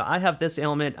 I have this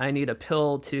ailment, I need a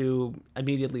pill to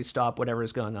immediately stop whatever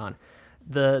is going on.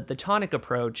 The tonic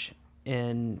approach,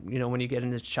 and, when you get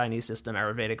into the Chinese system,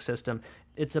 Ayurvedic system,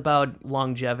 it's about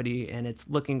longevity and it's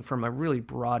looking from a really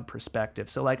broad perspective.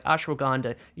 So like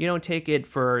ashwagandha, you don't take it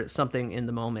for something in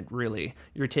the moment, really.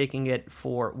 You're taking it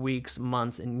for weeks,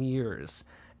 months, and years.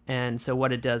 And so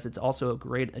what it does, it's also a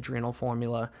great adrenal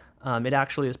formula. It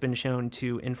actually has been shown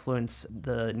to influence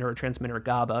the neurotransmitter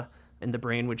GABA in the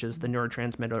brain, which is the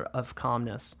neurotransmitter of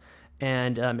calmness.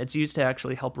 And it's used to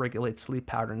actually help regulate sleep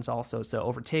patterns also. So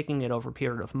overtaking it over a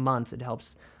period of months, it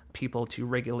helps people to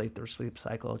regulate their sleep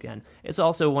cycle again. It's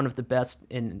also one of the best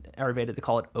in Ayurveda. They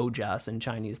call it ojas. In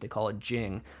Chinese, they call it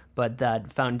jing. But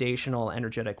that foundational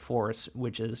energetic force,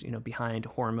 which is, behind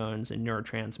hormones and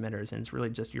neurotransmitters, and it's really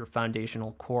just your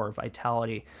foundational core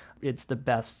vitality. It's the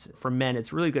best for men.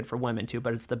 It's really good for women too,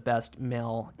 but it's the best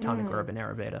male tonic herb in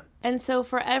Ayurveda. And so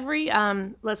for every,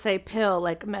 let's say, pill,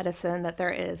 like medicine that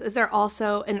there is there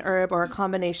also an herb or a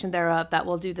combination thereof that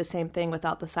will do the same thing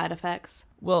without the side effects?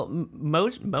 Well,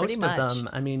 most of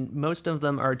them, most of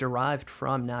them are derived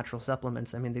from natural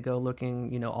supplements. I mean, they go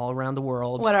looking, all around the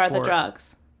world. What are the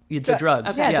drugs? The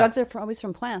drugs. Okay. Yeah, drugs are always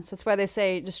from plants. That's why they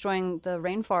say destroying the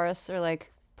rainforests are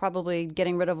like probably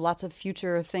getting rid of lots of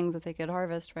future things that they could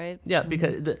harvest, right? Yeah,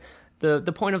 because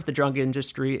the point of the drug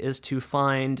industry is to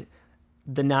find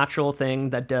the natural thing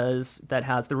that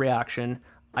has the reaction,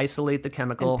 isolate the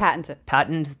chemical, and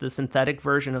patent the synthetic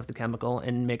version of the chemical,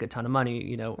 and make a ton of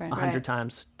money, 100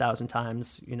 times, 1,000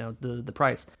 times, the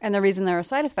price. And the reason there are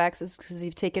side effects is because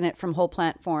you've taken it from whole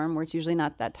plant form, where it's usually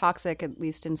not that toxic, at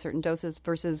least in certain doses,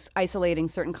 versus isolating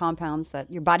certain compounds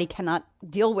that your body cannot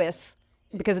deal with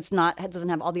because it doesn't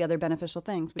have all the other beneficial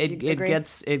things.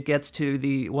 It gets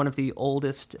to one of the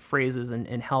oldest phrases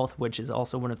in health, which is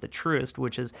also one of the truest,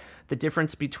 which is the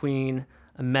difference between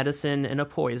a medicine and a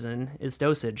poison is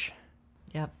dosage.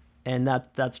 Yep. And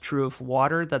that's true of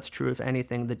water, that's true of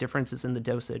anything. The difference is in the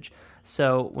dosage.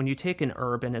 So when you take an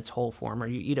herb in its whole form, or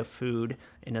you eat a food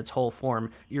in its whole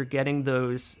form, you're getting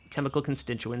those chemical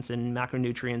constituents and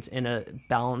macronutrients in a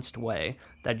balanced way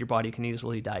that your body can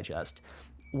easily digest.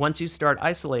 Once you start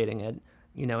isolating it,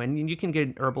 and you can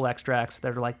get herbal extracts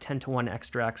that are like 10-to-1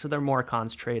 extracts, so they're more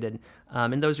concentrated,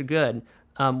 and those are good.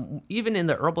 Even in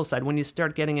the herbal side, when you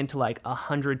start getting into like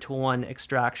 100-to-1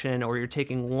 extraction, or you're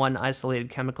taking one isolated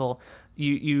chemical,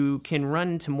 you can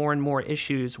run into more and more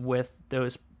issues with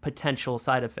those potential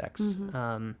side effects.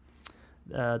 Mm-hmm.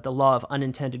 The law of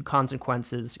unintended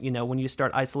consequences. When you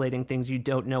start isolating things, you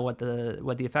don't know what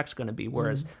the effect's going to be.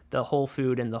 Whereas the whole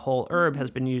food and the whole herb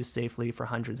has been used safely for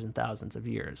hundreds and thousands of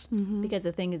years. Mm-hmm. Because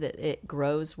the thing that it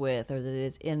grows with, or that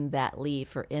is in that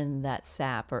leaf, or in that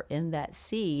sap, or in that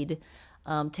seed,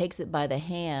 takes it by the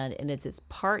hand, and it's its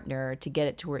partner to get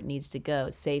it to where it needs to go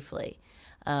safely.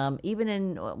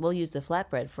 Even we'll use the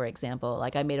flatbread, for example.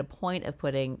 Like I made a point of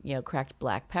putting, cracked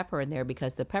black pepper in there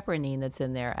because the pepperine that's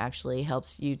in there actually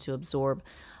helps you to absorb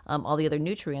all the other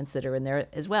nutrients that are in there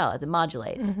as well. It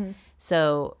modulates. Mm-hmm.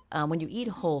 So when you eat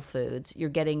whole foods, you're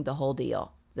getting the whole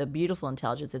deal. The beautiful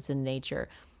intelligence that's in nature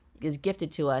is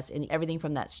gifted to us in everything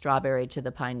from that strawberry to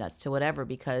the pine nuts to whatever,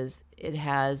 because it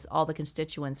has all the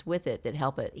constituents with it that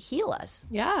help it heal us.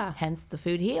 Yeah. Hence the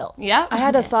food heals. Yeah. I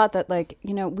had a thought that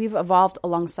we've evolved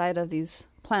alongside of these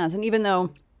plants. And even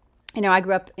though, I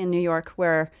grew up in New York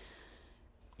where,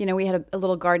 we had a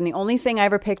little garden. The only thing I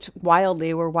ever picked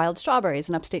wildly were wild strawberries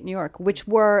in upstate New York, which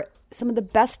were some of the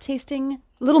best tasting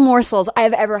little morsels I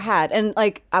have ever had. And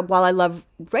while I love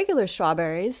regular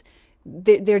strawberries,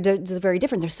 they're very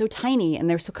different. They're so tiny and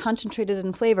they're so concentrated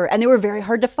in flavor, and they were very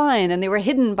hard to find, and they were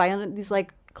hidden by these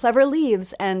clever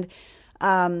leaves. And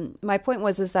my point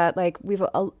is that we've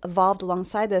evolved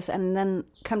alongside this, and then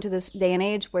come to this day and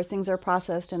age where things are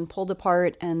processed and pulled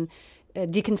apart and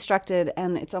deconstructed,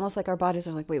 and it's almost like our bodies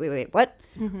are like, wait, what?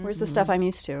 Mm-hmm. Where's the stuff I'm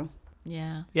used to?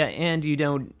 Yeah. Yeah, and you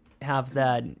don't have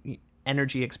that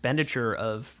energy expenditure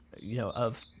of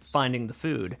finding the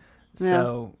food.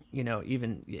 So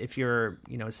even if you're,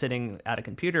 sitting at a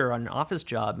computer on an office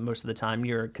job, most of the time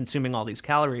you're consuming all these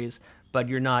calories, but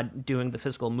you're not doing the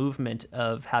physical movement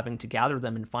of having to gather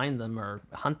them and find them or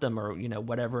hunt them or,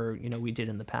 whatever, we did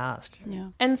in the past. Yeah.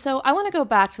 And so I want to go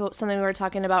back to something we were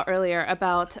talking about earlier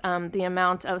about the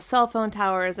amount of cell phone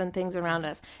towers and things around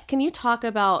us. Can you talk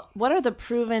about what are the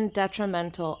proven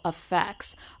detrimental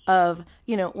effects of,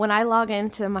 when I log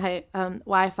into my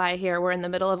Wi-Fi here, we're in the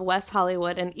middle of West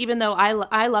Hollywood, and even though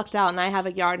I lucked out and I have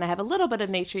a yard and I have a little bit of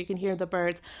nature, you can hear the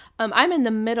birds, I'm in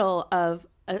the middle of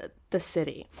the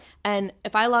city. And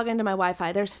if I log into my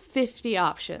Wi-Fi, there's 50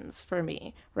 options for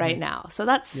me right now. So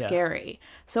that's scary.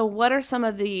 So what are some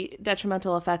of the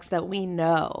detrimental effects that we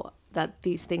know that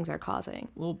these things are causing?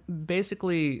 Well,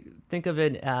 basically, think of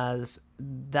it as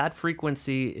that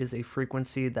frequency is a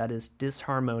frequency that is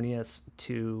disharmonious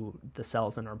to the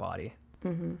cells in our body.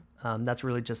 Mm-hmm. That's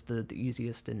really just the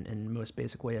easiest and most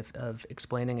basic way of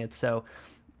explaining it. So,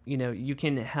 you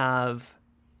can have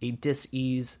a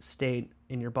dis-ease state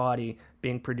in your body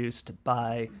being produced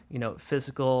by,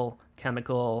 physical,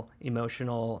 chemical,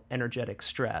 emotional, energetic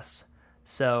stress.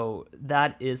 So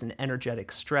that is an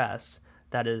energetic stress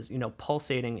that is,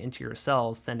 pulsating into your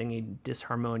cells, sending a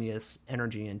disharmonious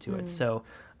energy into it. So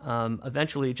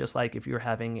eventually, just like if you're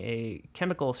having a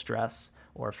chemical stress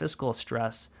or physical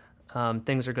stress,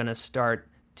 things are going to start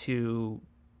to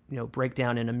break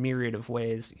down in a myriad of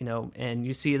ways, and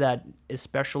you see that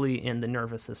especially in the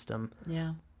nervous system.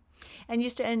 Yeah.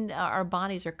 And our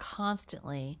bodies are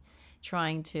constantly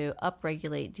trying to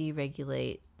upregulate,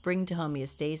 deregulate, bring to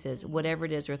homeostasis, whatever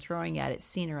it is we're throwing at it,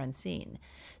 seen or unseen.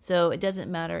 So it doesn't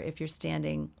matter if you're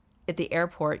standing at the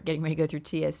airport getting ready to go through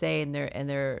TSA and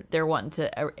they're wanting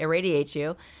to irradiate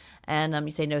you, and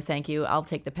you say, no, thank you, I'll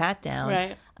take the pat down.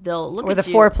 Right. They'll look or at the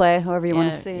you. foreplay, however you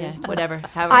want to see Yeah, it. whatever.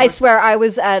 I swear, I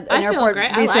was at an airport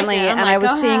great. recently, I like it. and I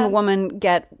was seeing a woman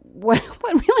get what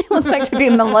really looked like to be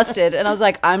molested, and I was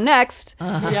like, I'm next.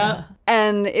 Yeah.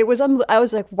 And it was, I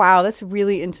was like, wow, that's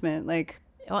really intimate. Like,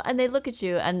 well, and they look at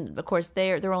you, and of course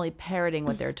they're only parroting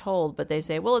what they're told, but they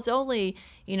say, well, it's only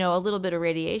a little bit of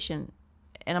radiation,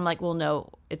 and I'm like, well,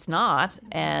 no, it's not.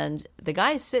 And the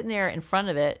guy is sitting there in front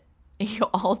of it,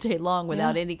 all day long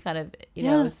without any kind of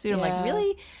suit. I'm like,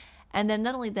 really? And then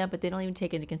not only that, but they don't even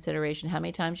take into consideration how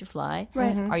many times you fly.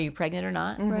 Right. Are you pregnant or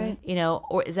not? Right.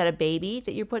 Or is that a baby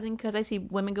that you're putting? Because I see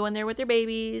women go in there with their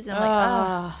babies, and I'm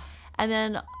like, oh. And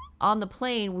then on the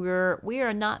plane, we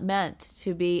are not meant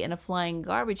to be in a flying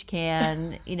garbage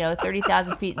can,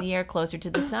 30,000 feet in the air closer to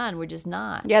the sun. We're just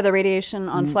not. yeah, the radiation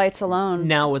on flights alone.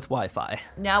 Now with Wi-Fi.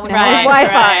 Now with Right,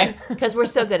 Wi-Fi, because we're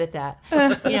so good at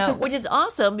that, which is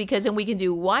awesome because then we can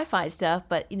do Wi-Fi stuff.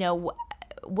 But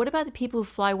what about the people who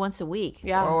fly once a week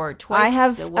or twice? I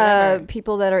have or whatever?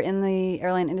 people that are in the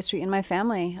airline industry in my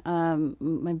family.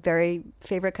 My very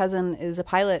favorite cousin is a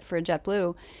pilot for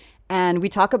JetBlue. And we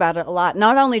talk about it a lot.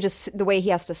 Not only just the way he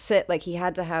has to sit, like he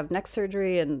had to have neck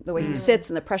surgery and the way he sits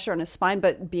and the pressure on his spine,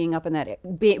 but being up in that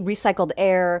recycled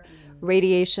air,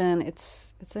 radiation,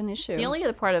 it's an issue. The only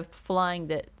other part of flying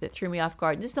that threw me off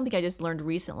guard, this is something I just learned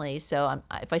recently, so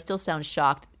if I still sound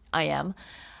shocked, I am.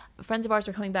 Friends of ours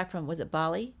were coming back from, was it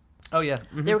Bali? Oh, yeah.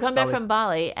 Mm-hmm. They were coming back from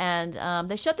Bali, and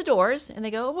they shut the doors, and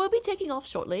they go, we'll be taking off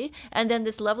shortly. And then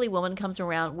this lovely woman comes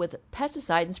around with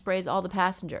pesticide and sprays all the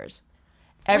passengers.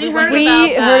 We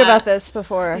heard about this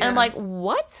before. And I'm like,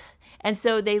 what? And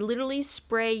so they literally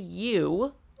spray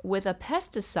you with a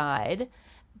pesticide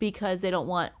because they don't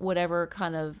want whatever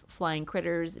kind of flying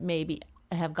critters maybe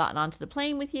have gotten onto the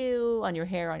plane with you, on your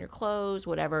hair, on your clothes,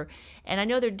 whatever. And I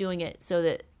know they're doing it so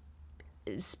that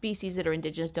species that are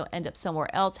indigenous don't end up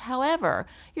somewhere else. However,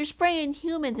 you're spraying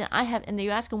humans, and you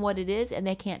ask them what it is, and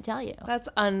they can't tell you. That's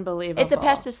unbelievable. It's a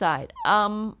pesticide.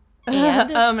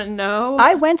 And no.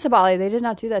 I went to Bali. They did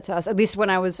not do that to us. At least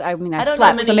when I don't know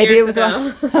slept. So maybe it was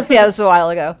ago. yeah, this was a while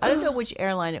ago. I don't know which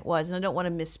airline it was, and I don't want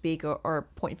to misspeak or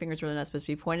point fingers where they're not supposed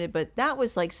to be pointed, but that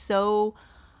was like so.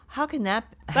 How can that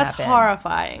happen? That's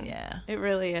horrifying. Yeah. It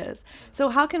really is. So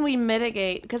how can we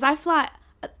mitigate? Because I fly.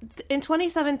 In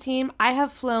 2017, I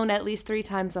have flown at least 3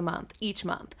 times a month, each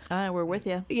month. We're with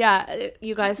you. Yeah,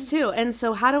 you guys too. And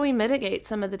so how do we mitigate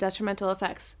some of the detrimental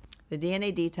effects? The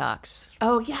DNA detox.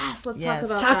 Oh, yes. Let's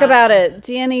Talk about it.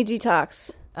 DNA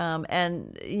detox.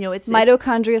 And, it's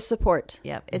Mitochondria support.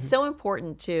 Yeah. It's so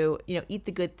important to, eat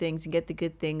the good things and get the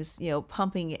good things,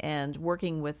 pumping and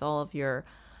working with all of your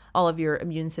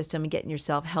immune system and getting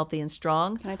yourself healthy and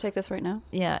strong. Can I take this right now?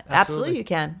 Yeah, absolutely you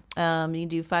can. You can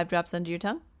do 5 drops under your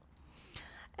tongue.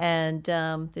 And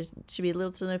there should be a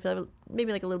little,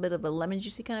 maybe like a little bit of a lemon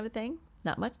juicy kind of a thing.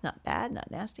 Not much, not bad, not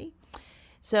nasty.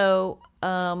 So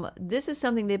this is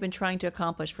something they've been trying to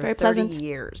accomplish for Very 30 pleasant.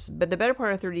 years. But the better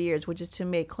part of 30 years, which is to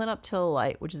make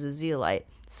clinoptilolite, which is a zeolite,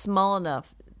 small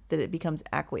enough that it becomes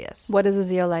aqueous. What is a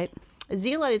zeolite? A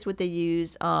zeolite is what they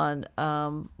use on,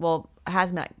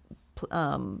 hazmat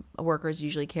workers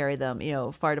usually carry them,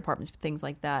 fire departments, things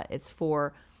like that. It's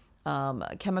for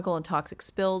chemical and toxic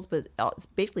spills, but it's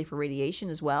basically for radiation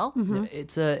as well. Mm-hmm.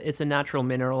 It's a natural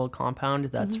mineral compound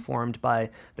that's formed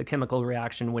by the chemical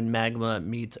reaction when magma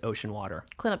meets ocean water.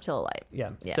 Clinoptilolite.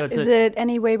 Yeah. Yeah. So Is it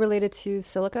any way related to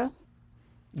silica?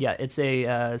 Yeah, it's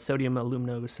a sodium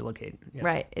aluminosilicate. Yeah.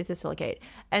 Right, it's a silicate.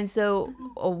 And so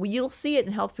you'll see it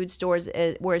in health food stores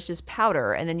where it's just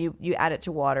powder, and then you add it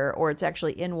to water, or it's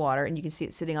actually in water, and you can see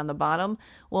it sitting on the bottom.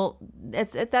 Well,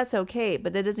 that's okay,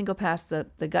 but that doesn't go past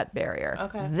the gut barrier.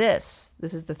 Okay. This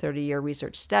is the 30-year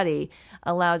research study,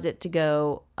 allows it to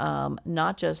go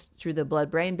not just through the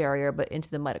blood-brain barrier, but into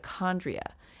the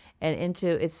mitochondria. And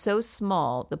it's so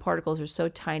small, the particles are so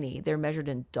tiny, they're measured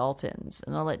in Daltons.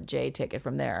 And I'll let Jay take it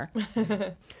from there.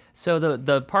 So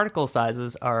the particle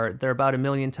sizes they're about 1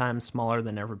 million times smaller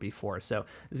than ever before. So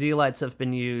zeolites have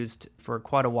been used for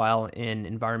quite a while in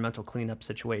environmental cleanup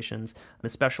situations,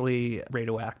 especially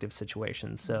radioactive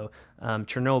situations. So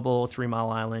Chernobyl, 3 Mile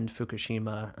Island,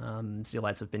 Fukushima,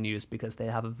 zeolites have been used because they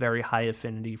have a very high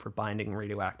affinity for binding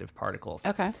radioactive particles.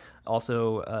 Okay.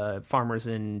 Also, farmers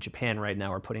in Japan right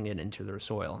now are putting it into their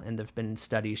soil. And there have been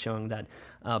studies showing that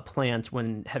plants,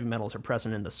 when heavy metals are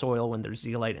present in the soil, when there's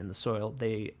zeolite in the soil,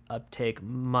 they uptake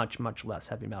much, much less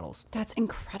heavy metals. That's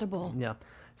incredible. Yeah.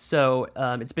 So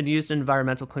it's been used in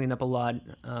environmental cleanup a lot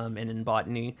and in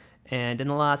botany. And in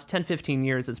the last 10, 15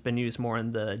 years, it's been used more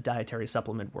in the dietary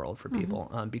supplement world for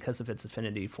people because of its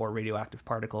affinity for radioactive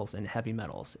particles and heavy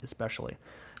metals, especially.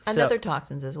 And other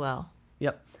toxins as well.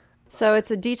 Yep. So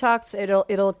it's a detox.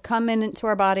 It'll come into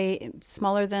our body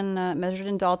smaller than measured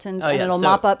in Daltons, and it'll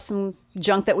mop up some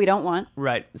junk that we don't want.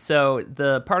 Right. So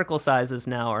the particle sizes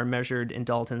now are measured in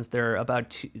Daltons. They're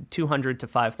about 200 to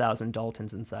 5,000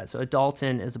 Daltons in size. So a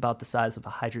Dalton is about the size of a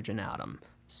hydrogen atom.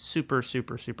 Super,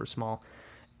 super, super small.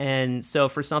 And so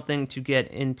for something to get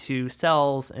into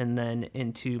cells and then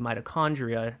into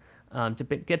mitochondria, to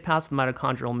get past the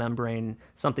mitochondrial membrane,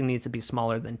 something needs to be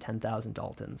smaller than 10,000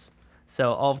 Daltons.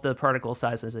 So all of the particle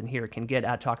sizes in here can get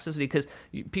at toxicity because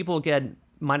people get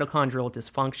mitochondrial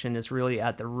dysfunction is really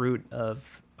at the root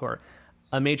of, or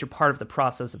a major part of the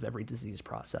process of every disease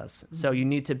process. So you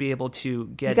need to be able to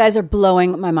get... You guys are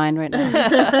blowing my mind right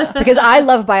now. Because I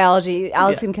love biology.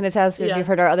 Allison can attest, if you've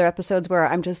heard our other episodes, where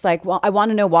I'm just like, well, I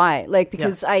want to know why. Like,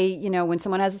 because when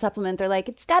someone has a supplement, they're like,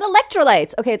 it's got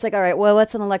electrolytes. Okay, it's like, all right, well,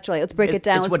 what's an electrolyte? Let's break it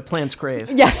down. It's what plants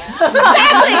crave. Yeah,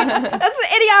 exactly. That's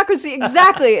idiocracy.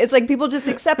 Exactly. It's like people just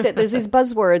accept it. There's these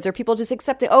buzzwords, or people just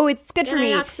accept it. Oh, it's good for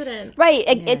me. Antioxidant. Right.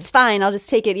 It's fine. I'll just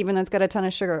take it, even though it's got a ton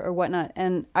of sugar or whatnot.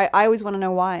 And I always want to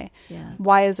know why. Yeah.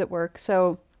 Why does it work?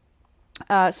 So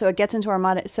it gets into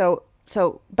our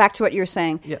So back to what you were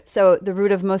saying. Yeah. So the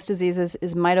root of most diseases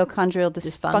is mitochondrial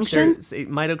dysfunction. There's a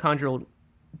mitochondrial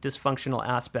dysfunctional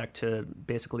aspect to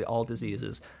basically all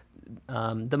diseases.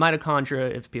 The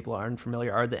mitochondria, if people aren't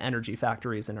familiar, are the energy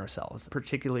factories in our cells,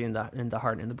 particularly in the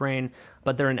heart and the brain,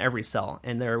 but they're in every cell,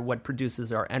 and they're what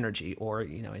produces our energy. Or,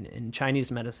 in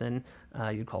Chinese medicine,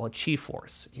 you call it chi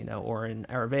force, or in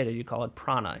Ayurveda, you call it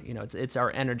prana. It's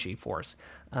our energy force.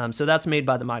 So that's made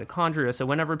by the mitochondria. So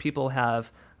whenever people have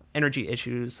energy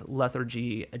issues,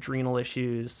 lethargy, adrenal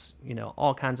issues,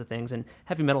 all kinds of things, and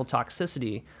heavy metal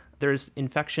toxicity, there's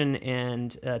infection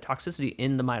and toxicity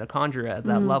in the mitochondria at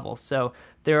that level. So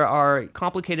there are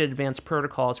complicated advanced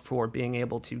protocols for being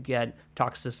able to get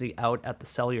toxicity out at the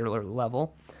cellular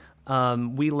level.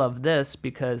 We love this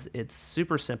because it's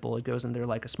super simple. It goes in there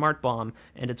like a smart bomb,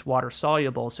 and it's water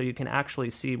soluble. So you can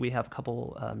actually see, we have a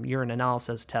couple urine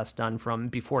analysis tests done from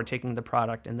before taking the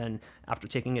product and then after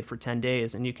taking it for 10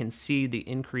 days. And you can see the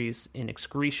increase in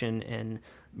excretion in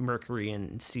mercury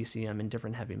and cesium and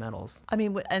different heavy metals. I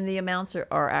mean, and the amounts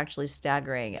are actually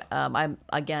staggering. I'm,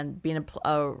 again, being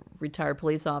a retired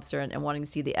police officer and wanting to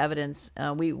see the evidence.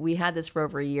 We had this for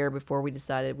over a year before we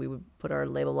decided we would put our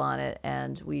label on it,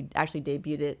 and we actually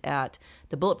debuted it at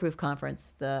the Bulletproof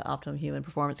Conference, the Optimum Human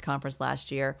Performance Conference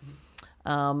last year.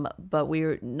 But we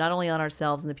were not only on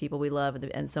ourselves and the people we love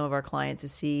and some of our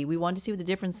clients we wanted to see what the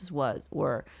differences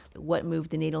were, what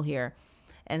moved the needle here.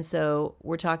 And so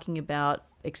we're talking about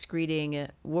excreting,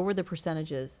 what were the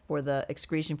percentages for the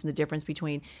excretion from the difference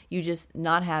between you just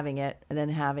not having it and then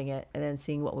having it and then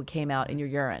seeing what came out in your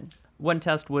urine? One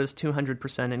test was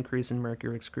 200% increase in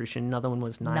mercury excretion. Another one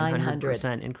was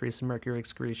 900% increase in mercury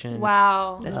excretion.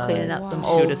 Wow. That's cleaning out some 2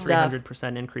 old to stuff.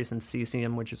 300% increase in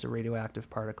cesium, which is a radioactive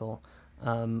particle.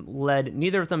 Lead,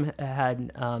 neither of them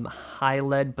had high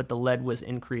lead, but the lead was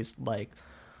increased like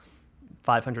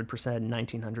 500%,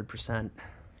 1900%.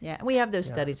 Yeah, and we have those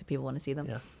studies if people want to see them.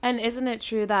 Yeah. And isn't it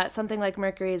true that something like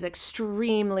mercury is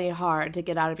extremely hard to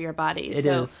get out of your body? It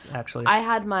is, actually. I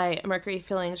had my mercury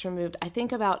fillings removed, I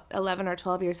think about 11 or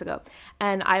 12 years ago.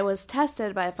 And I was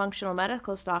tested by a functional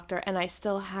medicals doctor, and I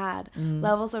still had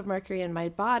levels of mercury in my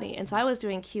body. And so I was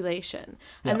doing chelation.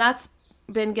 And that's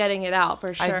been getting it out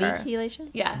for sure. IV chelation?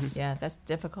 Yes. Yeah, that's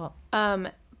difficult.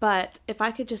 But if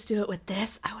I could just do it with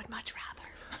this, I would much rather.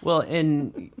 Well,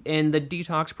 in the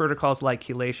detox protocols like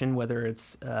chelation, whether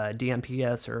it's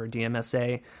DMPS or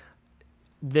DMSA,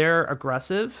 they're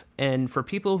aggressive. And for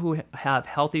people who have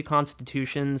healthy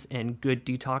constitutions and good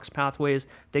detox pathways,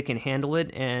 they can handle it.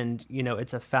 And,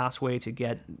 it's a fast way to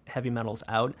get heavy metals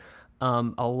out.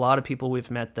 A lot of people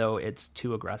we've met, though, it's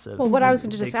too aggressive. Well, what I was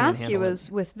going to just ask you is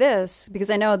with this,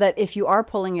 because I know that if you are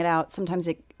pulling it out, sometimes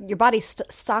your body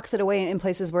stocks it away in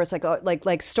places where it's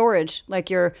like storage,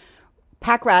 like your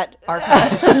pack rat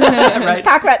right.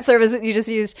 pack rat service that you just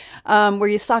used, where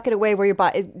you stock it away where your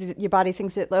body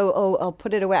thinks it. Oh, I'll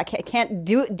put it away. I can't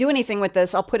do anything with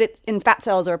this. I'll put it in fat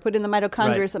cells or put it in the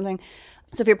mitochondria or something.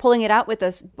 So if you're pulling it out with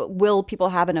this, will people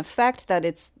have an effect that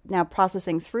it's now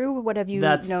processing through? What have you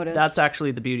noticed? That's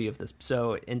actually the beauty of this.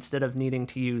 So instead of needing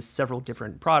to use several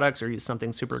different products or use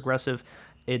something super aggressive,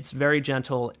 it's very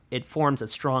gentle. It forms a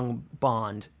strong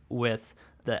bond with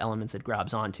the elements it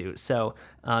grabs onto. So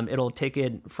it'll take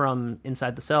it from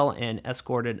inside the cell and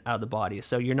escort it out of the body.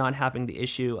 So you're not having the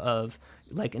issue of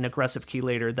like an aggressive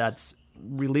chelator that's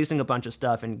releasing a bunch of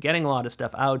stuff and getting a lot of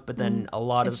stuff out, but then a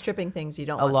lot of stripping things you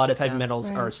don't a want lot of stripped heavy down.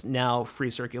 metals are now free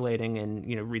circulating and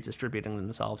redistributing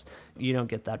themselves. You don't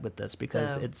get that with this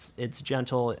because it's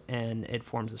gentle and it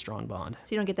forms a strong bond.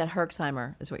 So you don't get that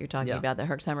Herxheimer is what you're talking about, the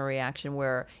Herxheimer reaction,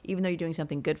 where even though you're doing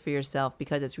something good for yourself,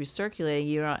 because it's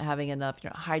recirculating, you're not having enough,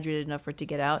 you're not hydrated enough for it to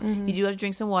get out. You do have to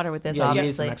drink some water with this, obviously. You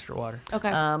need some extra water. Okay.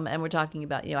 And we're talking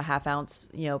about a half ounce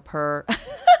per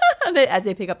as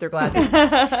they pick up their glasses,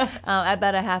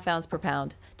 about a half ounce per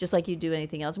pound, just like you do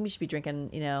anything else. And we should be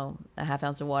drinking, a half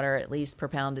ounce of water at least per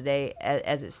pound a day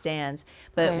as it stands.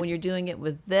 But when you're doing it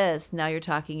with this, now you're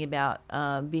talking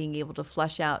about being able to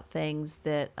flush out things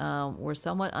that were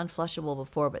somewhat unflushable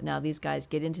before. But now these guys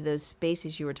get into those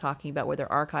spaces you were talking about where they're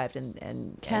archived.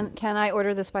 Can I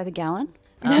order this by the gallon?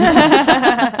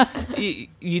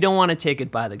 You don't want to take it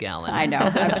by the gallon. I know.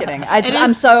 I'm kidding.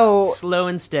 I'm so slow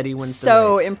and steady wins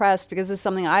so the race. impressed because this is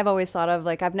something I've always thought of.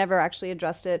 Like I've never actually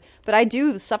addressed it, but I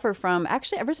do suffer from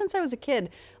actually ever since I was a kid,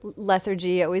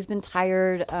 lethargy. I've always been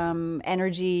tired,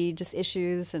 energy, just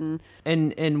issues, and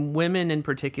women in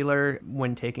particular,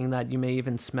 when taking that, you may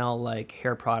even smell like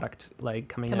hair product like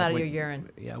coming out of your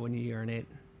urine. Yeah, when you urinate.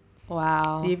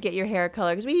 Wow. So you get your hair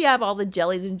color, because we have all the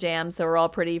jellies and jams, so we're all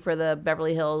pretty for the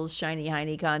Beverly Hills Shiny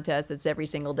Hiney contest that's every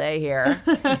single day here.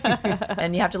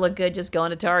 And you have to look good just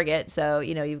going to Target. So,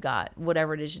 you've got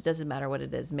whatever it is. It doesn't matter what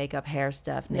it is. Makeup, hair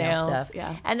stuff, nail stuff.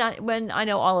 Yeah. And when I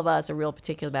know all of us are real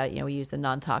particular about it, we use the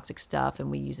non-toxic stuff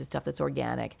and we use the stuff that's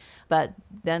organic. But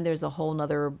then there's a whole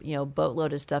nother,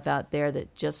 boatload of stuff out there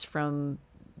that just from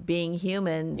being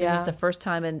human, this is the first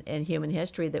time in human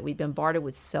history that we've been bombarded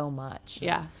with so much.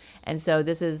 Yeah. And so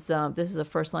this is a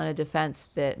first line of defense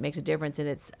that makes a difference. And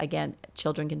it's, again,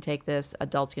 children can take this,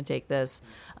 adults can take this,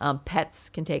 pets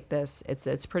can take this.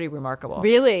 It's pretty remarkable.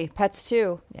 Really? Pets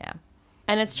too? Yeah.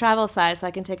 And it's travel size, so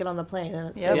I can take it on the plane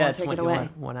and it's take it away.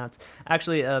 1 ounce.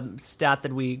 Actually, a stat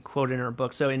that we quote in our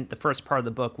book. So in the first part of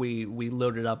the book, we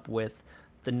loaded up with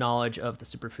the knowledge of the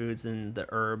superfoods and the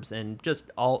herbs and just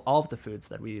all of the foods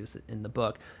that we use in the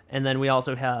book. And then we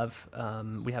also have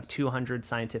 200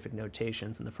 scientific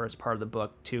notations in the first part of the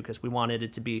book too, because we wanted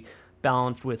it to be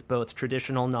balanced with both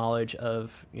traditional knowledge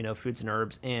of foods and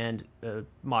herbs and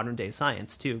modern day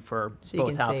science too for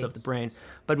both halves of the brain.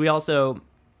 But we also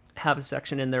have a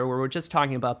section in there where we're just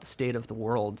talking about the state of the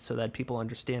world so that people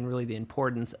understand really the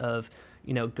importance of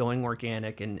going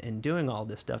organic and doing all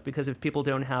this stuff. Because if people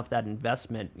don't have that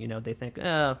investment, they think,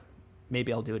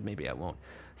 maybe I'll do it, maybe I won't.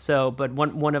 So, but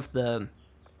one of the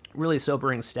really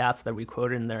sobering stats that we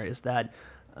quoted in there is that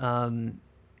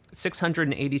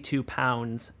 682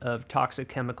 pounds of toxic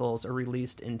chemicals are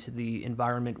released into the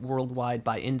environment worldwide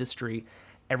by industry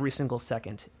every single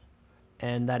second.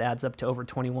 And that adds up to over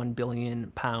 21 billion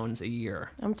pounds a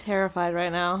year. I'm terrified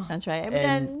right now. That's right.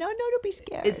 And no, don't be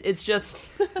scared. It's just,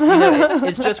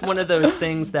 it's just one of those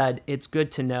things that it's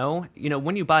good to know.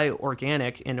 When you buy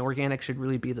organic, and organic should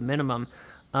really be the minimum,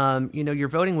 you're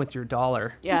voting with your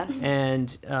dollar. Yes.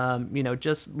 And,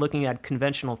 just looking at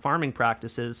conventional farming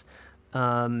practices,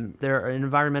 they're an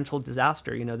environmental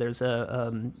disaster. There's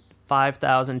a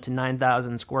 5,000 to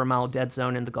 9,000 square mile dead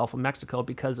zone in the Gulf of Mexico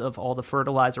because of all the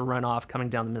fertilizer runoff coming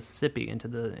down the Mississippi into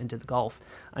the Gulf.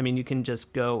 I mean, you can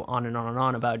just go on and on and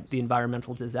on about the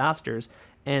environmental disasters.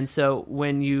 And so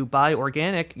when you buy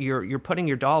organic, you're putting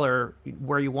your dollar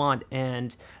where you want.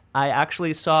 And I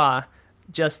actually saw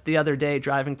just the other day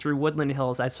driving through Woodland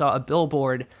Hills, I saw a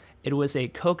billboard. It was a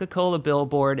Coca-Cola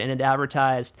billboard, and it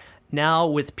advertised, now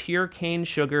with pure cane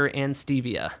sugar and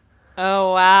stevia.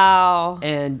 Oh, wow.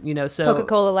 And, so...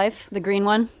 Coca-Cola Life, the green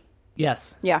one?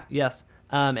 Yes. Yeah. Yes.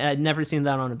 And I'd never seen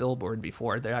that on a billboard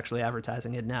before. They're actually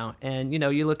advertising it now. And,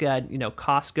 you look at,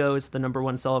 Costco is the number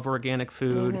one seller of organic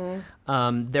food.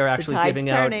 They're actually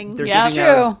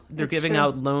giving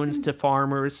out loans to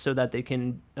farmers so that they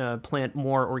can plant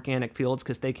more organic fields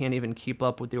because they can't even keep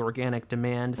up with the organic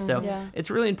demand. So it's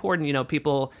really important,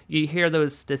 people, you hear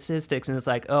those statistics and it's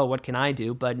like, oh, what can I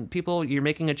do? But people, you're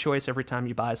making a choice every time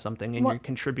you buy something and you're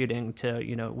contributing to,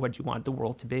 what you want the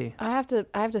world to be. I have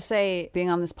to say, being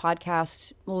on this podcast,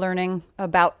 learning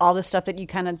about all this stuff that you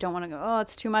kind of don't want to go, oh,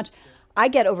 it's too much. I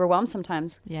get overwhelmed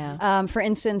sometimes. Yeah. For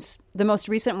instance, the most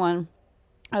recent one,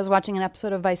 I was watching an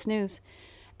episode of Vice News,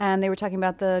 and they were talking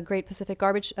about the Great Pacific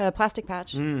Garbage Plastic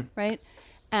Patch, right?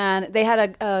 And they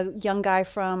had a young guy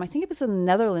from, I think it was in the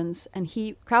Netherlands, and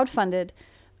he crowdfunded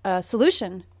a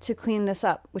solution to clean this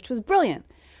up, which was brilliant.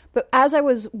 But as I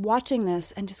was watching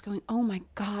this and just going, oh my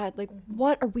God, like,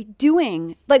 what are we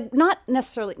doing? Like, not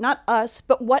necessarily, not us,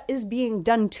 but what is being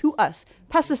done to us?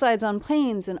 Pesticides on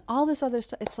planes and all this other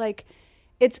stuff. It's like,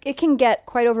 it can get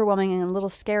quite overwhelming and a little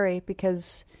scary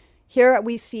because here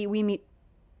we meet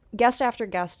guest after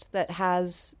guest that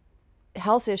has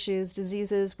health issues,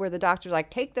 diseases where the doctor's like,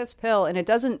 take this pill. And it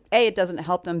doesn't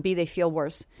help them. B, they feel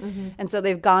worse. And so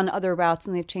they've gone other routes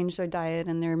and they've changed their diet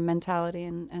and their mentality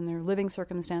and their living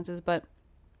circumstances. But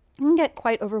it can get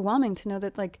quite overwhelming to know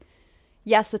that, like,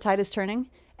 yes, the tide is turning.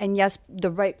 And yes,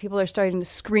 the right people are starting to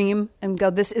scream and go,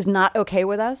 this is not okay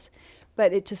with us.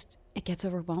 But it gets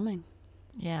overwhelming.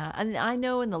 Yeah, and I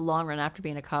know in the long run, after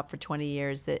being a cop for 20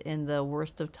 years, that in the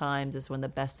worst of times is when the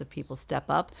best of people step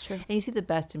up. It's true. And you see the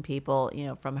best in people,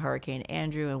 from Hurricane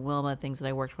Andrew and Wilma, things that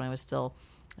I worked when I was still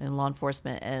in law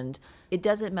enforcement. And it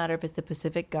doesn't matter if it's the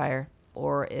Pacific Gyre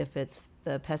or if it's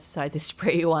the pesticides they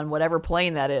spray you on whatever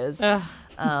plane that is.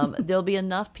 There'll be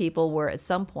enough people where at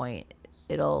some point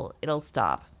it'll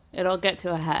stop. It'll get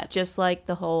to a head. Just like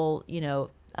the whole,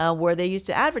 where they used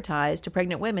to advertise to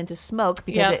pregnant women to smoke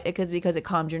because it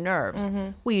calmed your nerves.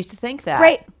 We used to think that.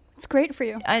 Great. It's great for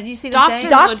you. And you see what I'm saying?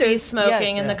 Doctors would be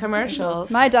smoking in the commercials.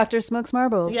 My doctor smokes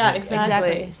Marlboro. Yeah,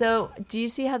 exactly. So do you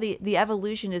see how the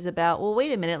evolution is about, well,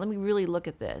 wait a minute, let me really look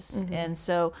at this. And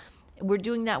so we're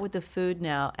doing that with the food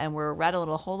now, and we're rattling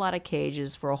a whole lot of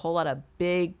cages for a whole lot of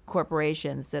big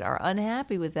corporations that are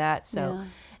unhappy with that. So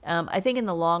I think in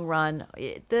the long run,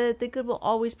 the good will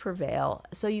always prevail.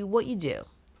 So what you do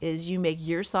is you make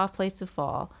your soft place to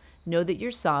fall, know that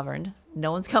you're sovereign,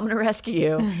 no one's coming to rescue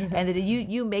you, and that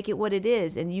you make it what it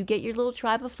is, and you get your little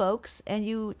tribe of folks,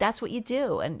 and that's what you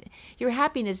do. And your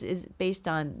happiness is based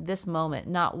on this moment,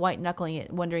 not white-knuckling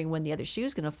it, wondering when the other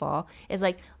shoe's going to fall. It's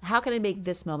like, how can I make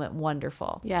this moment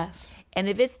wonderful? Yes. And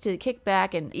if it's to kick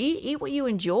back and eat what you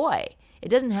enjoy, it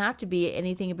doesn't have to be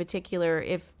anything in particular.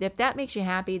 If that makes you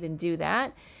happy, then do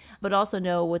that. But also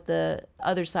know what the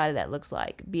other side of that looks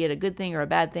like, be it a good thing or a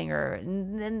bad thing.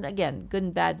 And again, good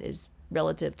and bad is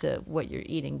relative to what you're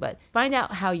eating. But find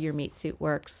out how your meat suit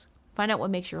works. Find out what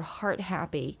makes your heart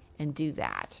happy and do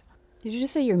that. Did you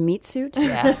just say your meat suit?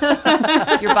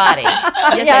 Yeah. Your body.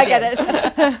 Yes, I get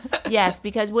it. Yes,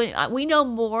 because when we know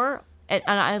more, and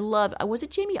I love, was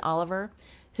it Jamie Oliver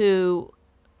who,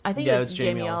 I think it was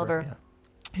Jamie Oliver. Yeah.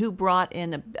 Who brought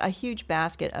in a huge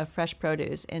basket of fresh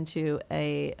produce into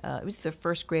it was the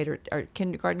first grade or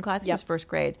kindergarten class. It was first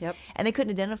grade. Yep. And they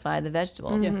couldn't identify the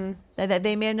vegetables. That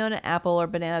they may have known an apple or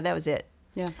banana. That was it.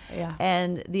 Yeah.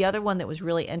 And the other one that was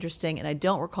really interesting, and I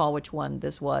don't recall which one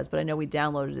this was, but I know we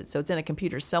downloaded it, so it's in a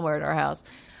computer somewhere at our house.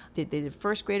 They did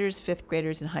first graders, fifth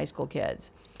graders, and high school kids.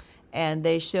 And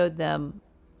they showed them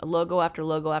logo after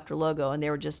logo after logo, and they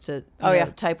were just to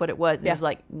type what it was. And it was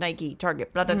like Nike,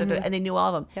 Target, blah, blah, blah, blah, and they knew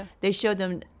all of them. Yeah. They showed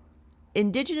them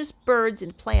indigenous birds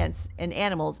and plants and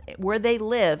animals where they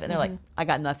live, and they're like, I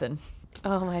got nothing.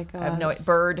 Oh my God. I have no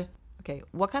bird. Okay,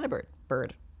 what kind of bird?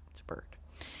 Bird. It's a bird.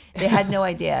 They had no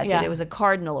idea that it was a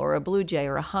cardinal or a blue jay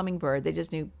or a hummingbird. They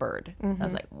just knew bird. I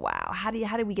was like, wow, how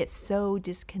did we get so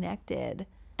disconnected?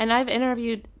 And I've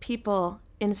interviewed people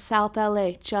in South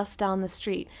LA, just down the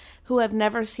street, who have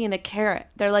never seen a carrot.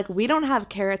 They're like, we don't have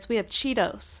carrots, we have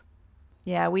Cheetos.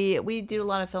 Yeah, we do a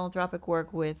lot of philanthropic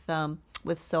work with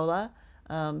SOLA,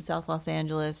 South Los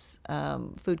Angeles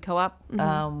Food Co-op.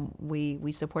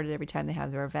 We support it every time they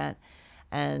have their event.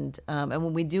 And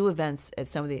when we do events at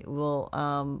some of the,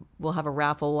 we'll have a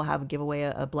raffle, we'll have a giveaway,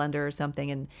 a blender or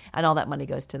something, and all that money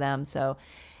goes to them. So,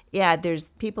 yeah, there's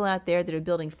people out there that are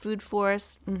building food for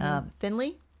us.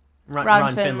 Finley.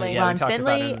 Ron Finley. Yeah, Ron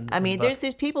Finley. I mean, there's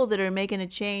people that are making a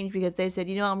change because they said,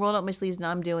 I'm rolling up my sleeves and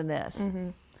I'm doing this.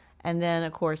 And then,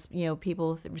 of course,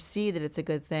 people see that it's a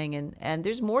good thing. And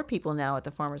there's more people now at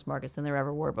the farmers markets than there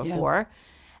ever were before. Yeah.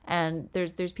 And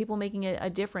there's people making a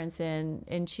difference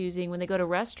in choosing when they go to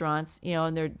restaurants,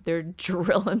 and they're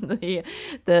drilling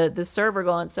the server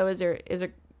going, so is there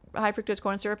high fructose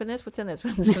corn syrup in this? What's in this?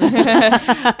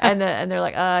 and they're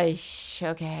like,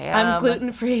 okay. I'm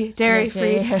gluten-free,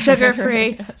 dairy-free,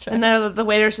 sugar-free. Right. And then the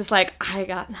waiter's just like, I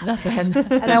got nothing.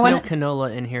 There's no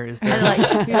canola in here, is there?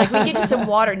 And you're like, we get you some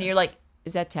water, and you're like,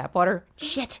 is that tap water?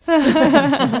 Shit.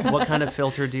 What kind of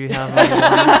filter do you have on your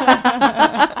water?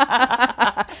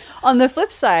 On the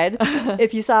flip side,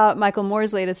 if you saw Michael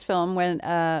Moore's latest film, Where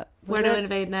to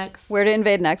Invade Next,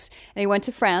 and he went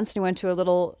to France, and he went to a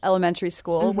little elementary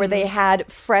school where they had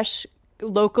fresh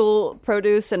local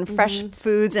produce and fresh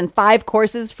foods and 5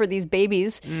 courses for these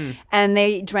babies, and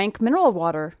they drank mineral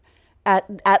water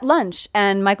at lunch.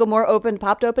 And Michael Moore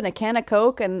popped open a can of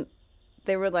Coke, and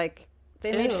they were like,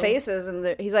 they made faces,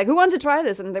 and he's like, who wants to try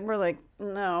this? And they were like,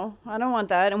 no, I don't want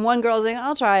that. And one girl's like,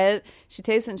 I'll try it. She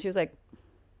tasted it, and she was like,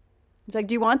 he's like,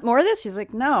 do you want more of this? She's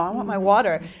like, no, I want my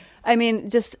water. I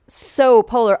mean, just so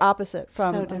polar opposite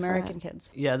from American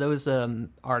kids. Yeah, there was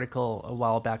an article a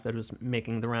while back that was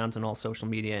making the rounds on all social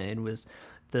media, and it was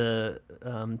the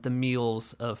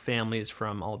meals of families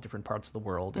from all different parts of the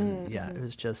world. And it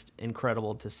was just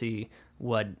incredible to see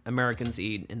what Americans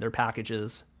eat in their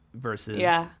packages versus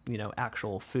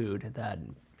actual food that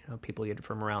people eat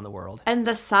from around the world, and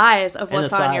the size of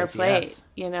what's on your plate.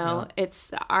 Yes.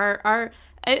 It's our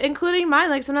including mine.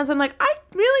 Like sometimes I'm like, I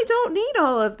really don't need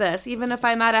all of this, even if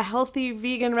I'm at a healthy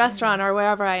vegan restaurant or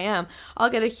wherever I am. I'll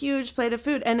get a huge plate of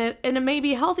food, and it may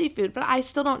be healthy food, but I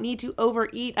still don't need to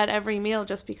overeat at every meal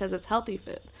just because it's healthy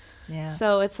food. Yeah.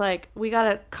 So it's like we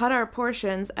gotta cut our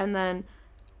portions and then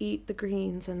eat the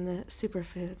greens and the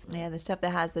superfoods. Yeah, the stuff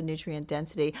that has the nutrient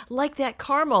density, like that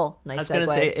caramel. Nice. I was going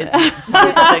to say,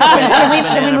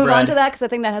 can we move on to that? Because I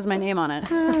think that has my name on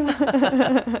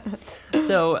it.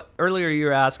 So earlier you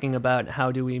were asking about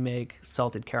how do we make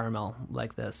salted caramel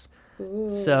like this.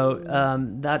 So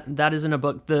that is in a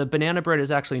book. The banana bread is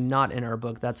actually not in our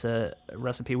book. That's a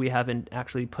recipe we haven't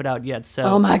actually put out yet. So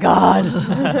oh my god,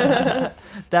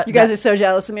 you guys are so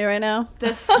jealous of me right now.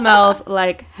 This smells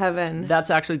like heaven. That's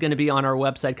actually going to be on our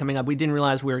website coming up. We didn't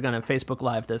realize we were going to Facebook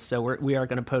Live this, so we are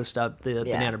going to post up the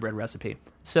banana bread recipe.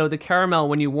 So the caramel,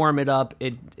 when you warm it up,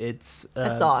 it's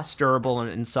stirrable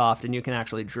and soft, and you can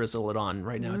actually drizzle it on.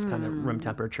 Right now, it's kind of room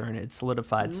temperature and it's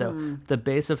solidified. So the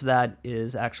base of that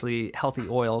is actually healthy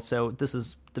oil. So this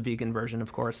is the vegan version,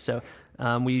 of course. So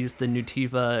we use the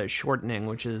Nutiva shortening,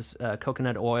 which is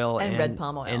coconut oil and red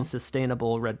palm oil and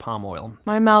sustainable red palm oil.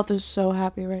 My mouth is so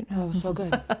happy right now. So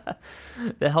good.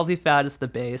 The healthy fat is the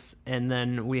base, and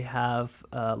then we have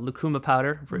lucuma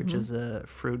powder, which is a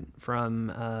fruit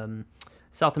from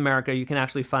South America. You can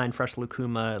actually find fresh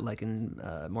lucuma, like in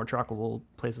more tropical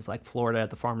places like Florida at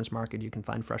the farmers market. You can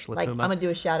find fresh lucuma. Like, I'm gonna do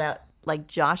a shout out. Like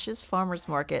Josh's farmers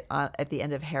market at the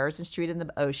end of Harrison Street in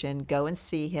the Ocean. Go and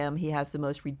see him. He has the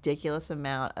most ridiculous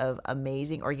amount of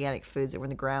amazing organic foods that were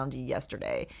in the ground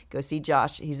yesterday. Go see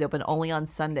Josh. He's open only on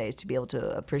Sundays to be able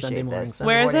to appreciate this.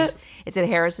 Where is it? It's at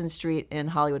Harrison Street in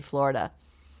Hollywood, Florida.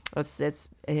 It's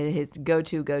his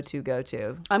go-to.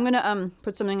 I'm gonna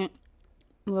put something, a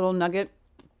little nugget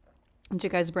into your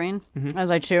guys' brain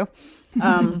as I chew.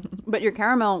 But your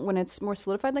caramel, when it's more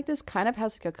solidified like this, kind of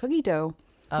has like a cookie dough.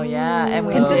 Oh yeah,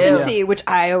 and consistency, which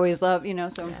I always love.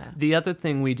 So the other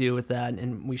thing we do with that,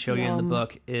 and we show you in the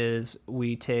book, is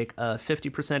we take a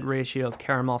 50% ratio of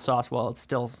caramel sauce while it's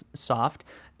still soft,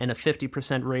 and a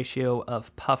 50% ratio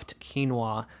of puffed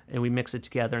quinoa, and we mix it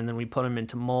together, and then we put them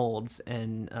into molds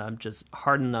and just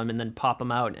harden them, and then pop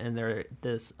them out, and they're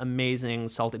this amazing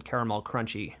salted caramel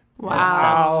crunchy.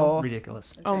 Wow. That's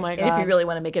ridiculous. Oh my God. And if you really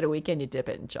want to make it a weekend, you dip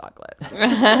it in chocolate.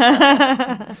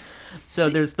 So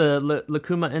there's the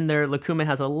lucuma in there. Lucuma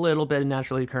has a little bit of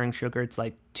naturally occurring sugar. It's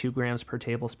like 2 grams per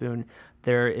tablespoon.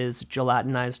 There is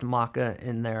gelatinized maca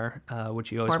in there,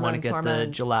 which you always want to get the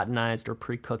gelatinized or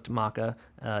pre-cooked maca.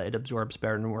 It absorbs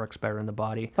better and works better in the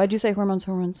body. Why'd you say hormones?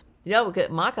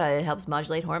 Maca, it helps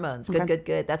modulate hormones.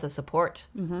 Good. That's a support.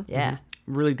 Mm-hmm. Yeah.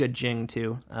 Mm-hmm. Really good Jing,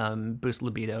 too. Boost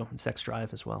libido and sex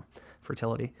drive as well.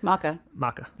 Fertility. Maca.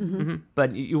 Mm-hmm. Mm-hmm.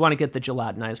 But you want to get the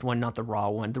gelatinized one, not the raw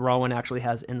one. The raw one actually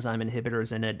has enzyme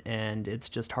inhibitors in it, and it's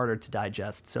just harder to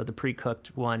digest. So the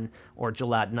pre-cooked one or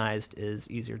gelatinized is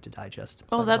easier to digest.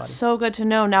 Oh, that's so good to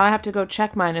know. Now I have to go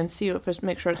check mine and see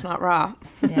make sure it's not raw.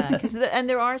 Yeah, and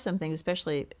there are some things,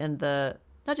 especially in the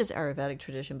not just Ayurvedic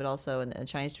tradition, but also in the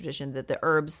Chinese tradition, that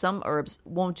some herbs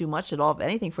won't do much at all of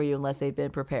anything for you unless they've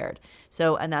been prepared.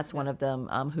 So, and that's one of them.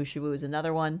 Hushiwu is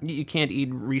another one. You can't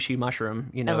eat reishi mushroom.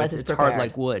 It's hard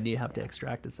like wood. You have to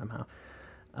extract it somehow.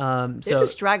 There's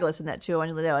astragalus in that too. I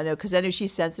know because I know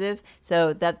she's sensitive,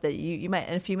 so that you might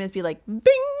in a few minutes be like, bing.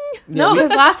 No, because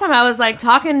last time I was like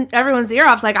talking everyone's ear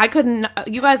off. Like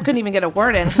you guys couldn't even get a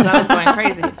word in because I was going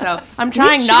crazy. So I'm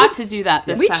trying not to do that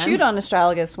this time. We chewed on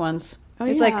astragalus once. Oh,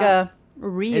 it's like a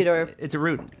reed it's a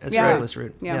root, astragalus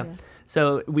root. Yeah.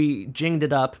 So we jinged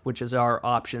it up, which is our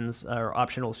optional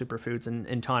superfoods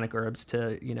and tonic herbs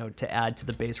to add to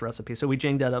the base recipe. So we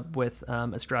jinged that up with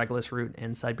astragalus root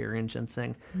and Siberian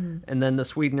ginseng, and then the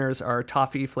sweeteners are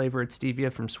toffee flavored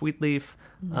stevia from Sweet Leaf,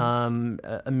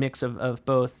 a mix of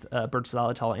both birch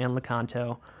xylitol and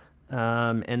Lakanto,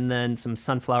 and then some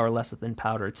sunflower lecithin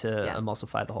powder to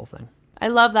emulsify the whole thing. I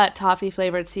love that toffee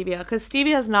flavored stevia because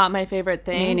stevia is not my favorite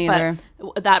thing. Me neither.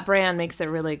 But that brand makes it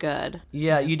really good.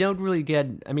 Yeah, you don't really get.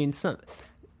 I mean,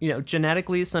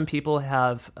 genetically, some people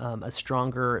have a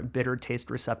stronger bitter taste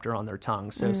receptor on their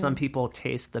tongue. So some people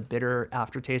taste the bitter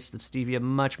aftertaste of stevia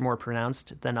much more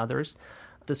pronounced than others.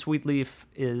 The Sweet Leaf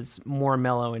is more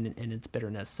mellow in its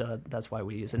bitterness, so that's why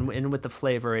we use it. And with the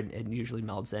flavor, it usually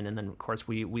melds in. And then, of course,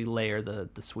 we layer the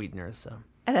sweeteners. So.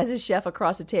 And as a chef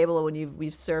across the table, when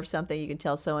we've served something, you can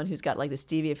tell someone who's got like the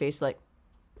stevia face, like.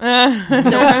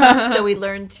 So we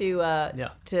learn to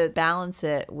balance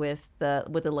it with the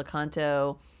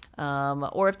Lakanto,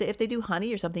 or if they do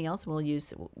honey or something else, we'll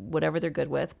use whatever they're good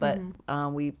with. But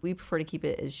we prefer to keep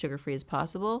it as sugar free as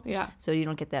possible. Yeah. So you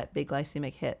don't get that big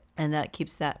glycemic hit, and that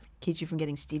keeps you from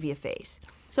getting stevia face.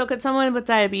 So could someone with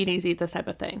diabetes eat this type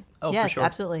of thing? Oh, yes, for sure.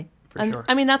 Absolutely. For sure.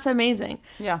 I mean, that's amazing.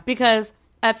 Yeah. Because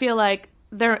I feel like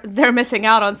they're missing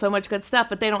out on so much good stuff,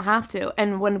 but they don't have to.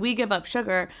 And when we give up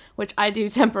sugar, which I do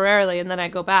temporarily, and then I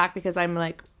go back because I'm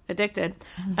like addicted,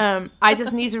 I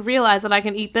just need to realize that I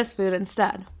can eat this food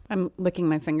instead. I'm licking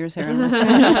my fingers here.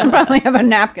 I probably have a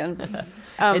napkin.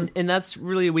 And that's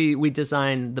really, we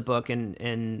design the book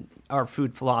and our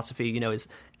food philosophy, is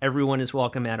everyone is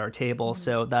welcome at our table.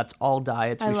 So that's all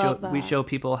diets. We show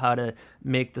people how to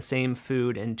make the same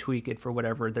food and tweak it for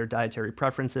whatever their dietary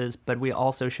preference is. But we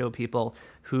also show people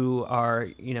who are,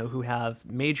 who have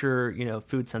major,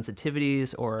 food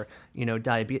sensitivities or,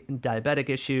 diabetic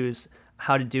issues,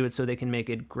 how to do it so they can make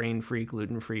it grain-free,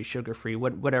 gluten-free, sugar-free,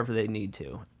 whatever they need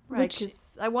to. Right, because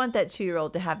I want that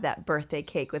 2-year-old to have that birthday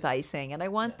cake with icing, and I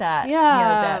want that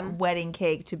that wedding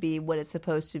cake to be what it's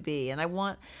supposed to be, and I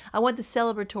want the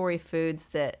celebratory foods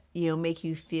that make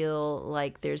you feel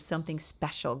like there's something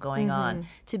special going on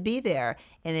to be there,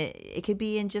 and it could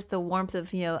be in just the warmth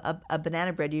of a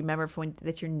banana bread you remember from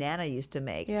that your Nana used to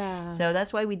make. Yeah. So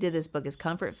that's why we did this book as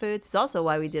comfort foods. It's also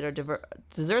why we did our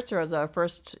desserts as our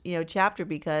first chapter,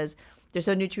 because they're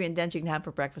so nutrient dense you can have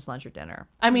for breakfast, lunch, or dinner.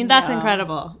 I mean, that's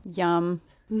incredible. Yum.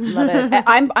 Love it.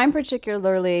 I'm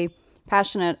particularly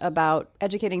passionate about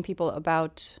educating people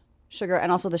about sugar and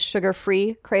also the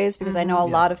sugar-free craze, because I know a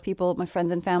lot of people, my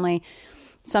friends and family,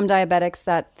 some diabetics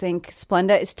that think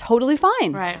Splenda is totally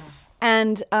fine. Right.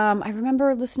 And I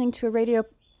remember listening to a radio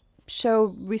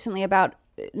show recently about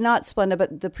not Splenda,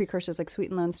 but the precursors like Sweet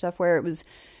and Low and stuff, where it was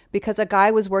because a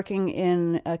guy was working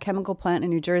in a chemical plant in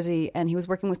New Jersey, and he was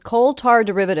working with coal tar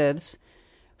derivatives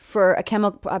for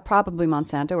a probably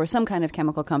Monsanto or some kind of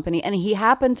chemical company, and he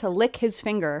happened to lick his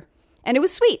finger, and it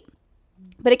was sweet,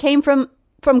 but it came from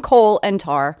coal and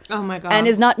tar. Oh my God. And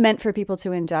is not meant for people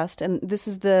to ingest. And this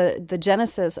is the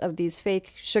genesis of these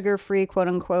fake sugar-free, quote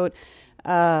unquote,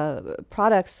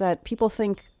 products that people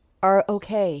think are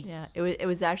okay. Yeah, it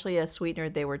was actually a sweetener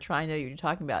they were trying to. You're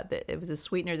talking about that. It was a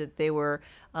sweetener that they were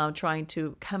trying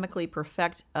to chemically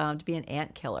perfect to be an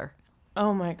ant killer.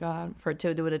 Oh my God!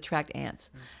 To attract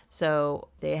ants. So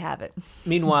they have it.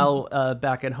 Meanwhile,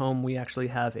 back at home, we actually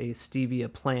have a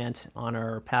stevia plant on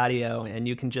our patio, and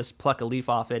you can just pluck a leaf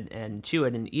off it and chew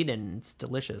it and eat it, and it's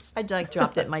delicious. I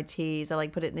dropped it in my teas. I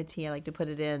put it in the tea. I like to put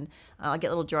it in. I'll get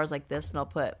little jars like this, and I'll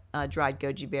put dried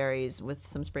goji berries with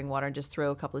some spring water and just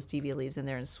throw a couple of stevia leaves in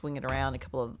there and swing it around. A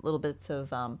couple of little bits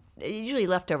of usually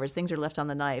leftovers. Things are left on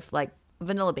the knife, like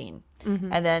vanilla bean,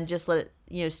 and then just let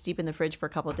it steep in the fridge for a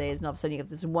couple of days, and all of a sudden you have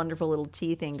this wonderful little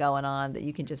tea thing going on that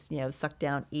you can just suck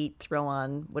down, eat, throw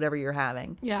on whatever you're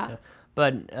having. Yeah.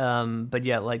 But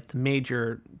yeah, like the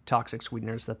major toxic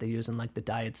sweeteners that they use in like the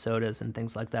diet sodas and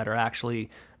things like that are actually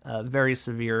very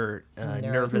severe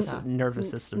nervous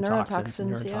system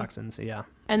neurotoxins. Yeah.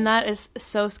 And that is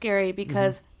so scary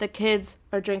because the kids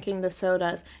are drinking the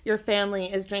sodas. Your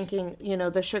family is drinking,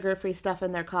 the sugar-free stuff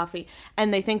in their coffee,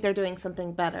 and they think they're doing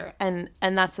something better. And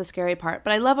that's the scary part.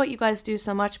 But I love what you guys do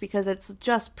so much because it's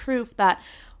just proof that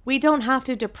we don't have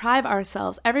to deprive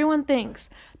ourselves. Everyone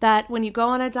thinks that when you go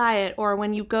on a diet or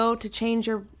when you go to change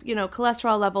your,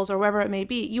 cholesterol levels or whatever it may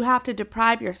be, you have to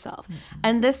deprive yourself.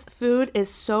 And this food is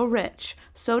so rich,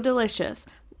 so delicious.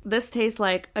 This tastes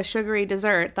like a sugary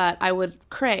dessert that I would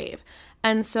crave.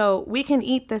 And so we can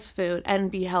eat this food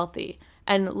and be healthy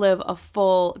and live a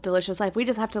full, delicious life. We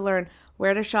just have to learn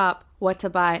where to shop, what to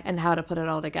buy, and how to put it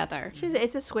all together.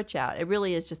 It's a switch out. It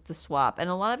really is just the swap.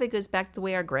 And a lot of it goes back to the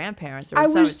way our grandparents or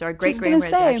our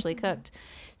great-grandparents actually cooked.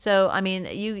 So, I mean,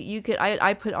 you could,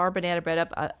 I put our banana bread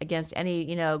up against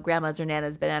any, grandma's or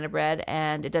nana's banana bread,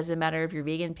 and it doesn't matter if you're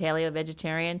vegan, paleo,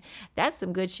 vegetarian. That's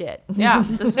some good shit. Yeah,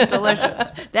 this is delicious.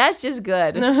 That's just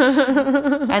good.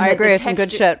 And I agree, it's some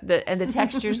good shit. And the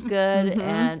texture's good,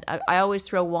 and I always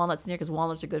throw walnuts in there because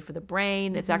walnuts are good for the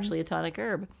brain. It's actually a tonic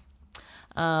herb.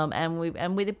 And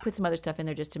we put some other stuff in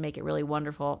there just to make it really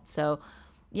wonderful. So,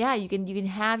 yeah, you can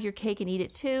have your cake and eat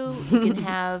it too. You can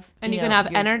have and you can have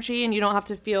energy, and you don't have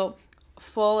to feel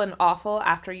full and awful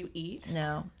after you eat.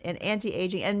 No, and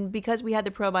anti-aging, and because we had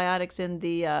the probiotics in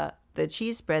the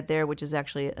cheese spread there, which is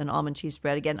actually an almond cheese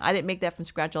spread. Again, I didn't make that from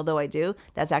scratch, although I do.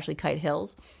 That's actually Kite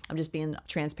Hills. I'm just being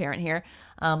transparent here.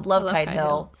 Love Kite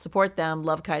Hill. Support them.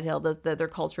 Love Kite Hill. Their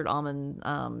cultured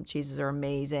almond cheeses are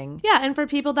amazing. Yeah, and for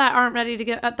people that aren't ready to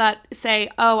get up, that say,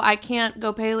 oh, I can't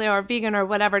go paleo or vegan or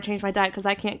whatever, change my diet because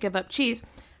I can't give up cheese,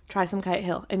 try some Kite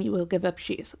Hill and you will give up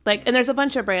cheese. And there's a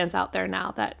bunch of brands out there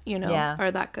now that,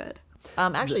 are that good.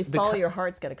 Actually, Follow Your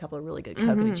Heart's got a couple of really good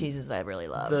coconut cheeses that I really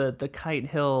love. The Kite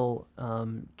Hill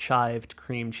chived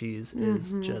cream cheese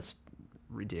is just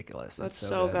ridiculous. It's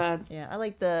so good. Yeah,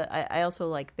 I also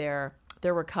like their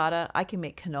ricotta. I can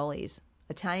make cannolis,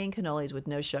 Italian cannolis with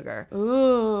no sugar.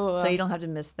 Ooh! So you don't have to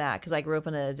miss that because I grew up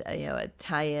in a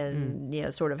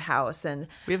Italian sort of house, and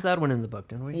we have that one in the book,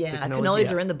 didn't we? Yeah,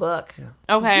 cannolis are in the book.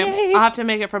 Yeah. Okay, Yay. I'll have to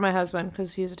make it for my husband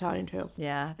because he's Italian too.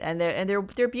 Yeah, and they're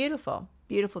beautiful.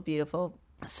 Beautiful, beautiful.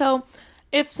 So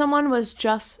if someone was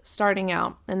just starting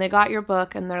out and they got your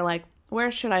book and they're like,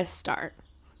 where should I start?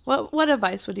 What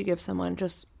advice would you give someone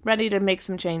just ready to make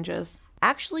some changes?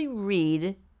 Actually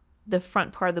read the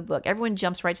front part of the book. Everyone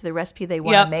jumps right to the recipe they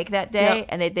want to make that day,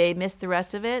 and they miss the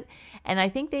rest of it. And I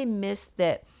think they missed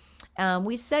that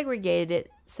we segregated it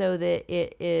so that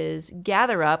it is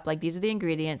gather up, like these are the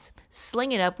ingredients,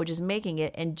 sling it up, which is making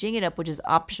it, and jing it up, which is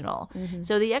optional.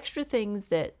 So the extra things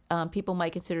that people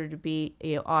might consider to be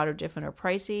odd or different or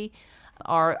pricey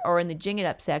are in the jing it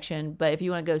up section. But if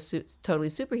you want to go totally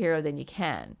superhero, then you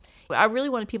can. I really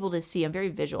wanted people to see, I'm very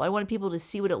visual, I wanted people to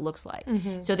see what it looks like.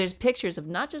 So there's pictures of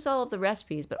not just all of the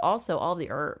recipes, but also all of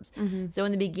the herbs. So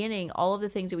in the beginning, all of the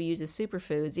things that we use as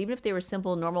superfoods, even if they were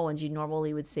simple, normal ones you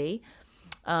normally would see,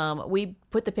 we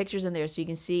put the pictures in there so you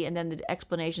can see, and then the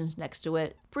explanations next to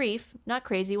it. Brief, not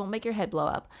crazy, won't make your head blow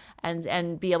up,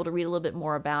 and be able to read a little bit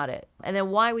more about it. And then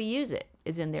why we use it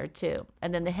is in there too.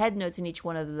 And then the head notes in each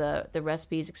one of the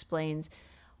recipes explains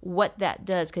what that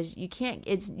does, because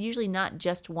it's usually not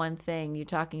just one thing. You're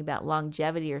talking about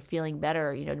longevity or feeling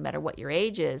better, no matter what your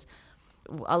age is.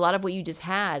 A lot of what you just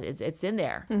had, it's in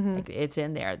there. It's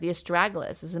in there. The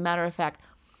astragalus, as a matter of fact,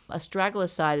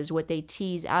 astragaloside is what they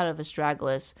tease out of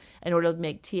astragalus in order to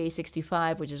make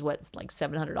TA65, which is what's like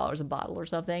 $700 a bottle or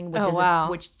something,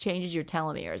 which changes your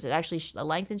telomeres. It actually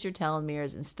lengthens your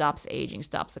telomeres and stops aging,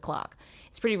 stops the clock.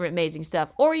 It's pretty amazing stuff.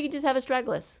 Or you can just have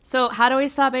astragalus. So how do we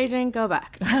stop aging? Go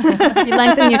back. You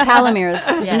lengthen your telomeres.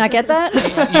 Did you not get that? You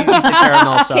eat the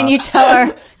caramel sauce.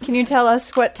 Can you tell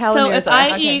us what telomeres are? So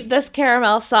if I eat this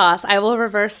caramel sauce, I will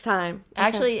reverse time.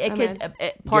 Actually, it could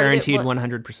guaranteed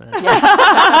 100%.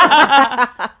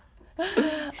 Yeah.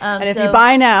 And if you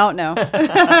buy now, no.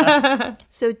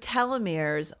 So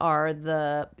telomeres are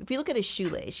if you look at a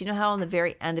shoelace, you know how on the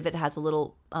very end of it has a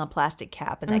little plastic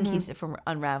cap, and that keeps it from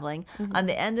unraveling? On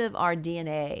the end of our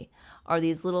DNA are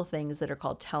these little things that are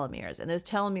called telomeres. And those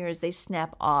telomeres, they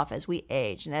snap off as we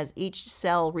age. And as each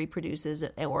cell reproduces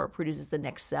or produces the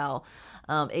next cell,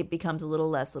 it becomes a little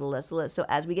less. So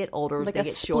as we get older, like they a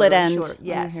get split shorter end. and shorter.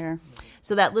 Yes.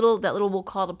 So that little, we'll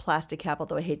call it a plastic cap,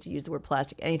 although I hate to use the word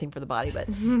plastic, anything for the body, but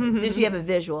since you have a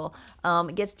visual,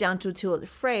 it gets down to a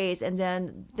phrase, and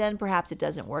then perhaps it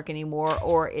doesn't work anymore,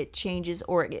 or it changes,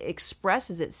 or it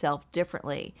expresses itself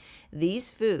differently.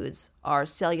 These foods are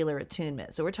cellular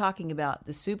attunement. So we're talking about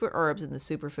the super herbs and the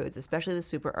superfoods, especially the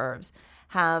super herbs,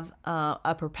 have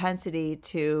a propensity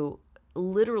to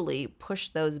literally push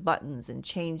those buttons and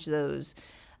change those,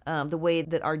 the way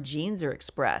that our genes are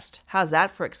expressed. How's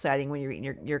that for exciting when you're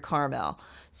eating your caramel?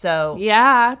 So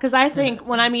yeah, because I think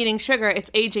when I'm eating sugar,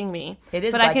 it's aging me. It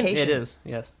is, but glycation. It is,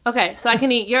 yes. Okay, so I can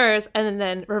eat yours and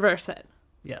then reverse it.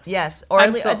 Yes, or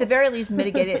at the very least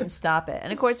mitigate it and stop it.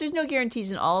 And of course, there's no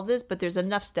guarantees in all of this, but there's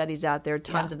enough studies out there,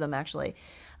 tons of them actually,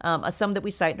 some that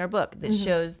we cite in our book that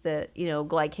shows that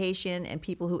glycation and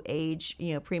people who age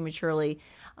prematurely.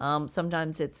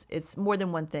 Sometimes it's more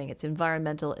than one thing. It's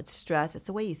environmental, it's stress, it's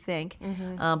the way you think.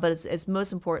 But it's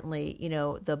most importantly,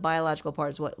 the biological part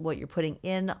is what you're putting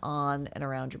in, on, and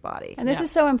around your body. And this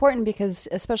is so important because,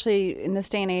 especially in this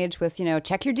day and age, with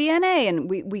check your DNA, and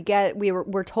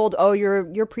we're told, oh,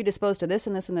 you're predisposed to this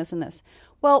and this and this and this.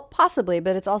 Well, possibly,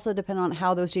 but it's also dependent on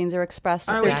how those genes are expressed.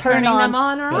 Are we turning them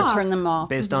on or off? Turn them off.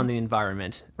 Based on the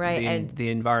environment. Right. And the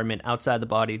environment outside the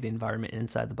body, the environment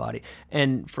inside the body.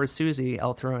 And for Susie,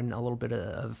 I'll throw in a little bit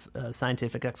of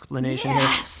scientific explanation here.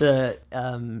 The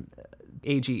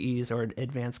AGEs, or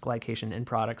advanced glycation end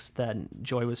products that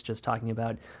Joy was just talking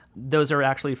about, those are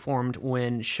actually formed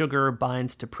when sugar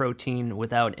binds to protein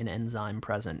without an enzyme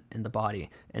present in the body.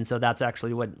 And so that's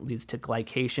actually what leads to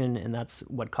glycation, and that's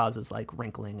what causes like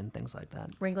wrinkling and things like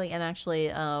that. Wrinkling, and actually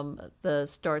the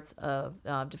starts of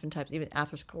different types, even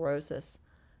atherosclerosis,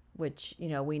 which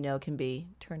we know can be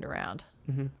turned around.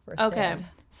 Okay,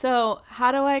 so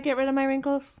how do I get rid of my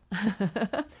wrinkles?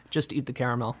 Just eat the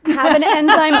caramel. Have an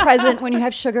enzyme present when you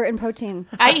have sugar and protein.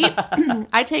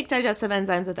 I take digestive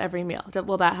enzymes with every meal.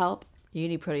 Will that help? You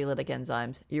need proteolytic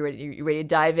enzymes. You ready to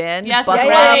dive in? Yes,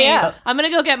 yeah. I'm going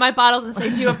to go get my bottles and say,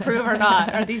 do you approve or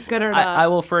not? Are these good or not? I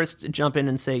will first jump in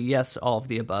and say yes, all of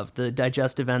the above. The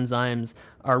digestive enzymes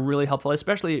are really helpful,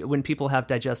 especially when people have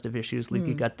digestive issues,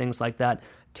 leaky gut, things like that.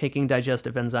 Taking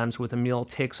digestive enzymes with a meal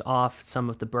takes off some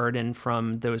of the burden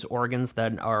from those organs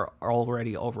that are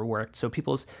already overworked. So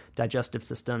people's digestive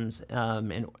systems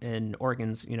and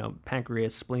organs,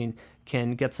 pancreas, spleen,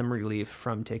 can get some relief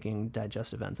from taking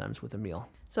digestive enzymes with a meal.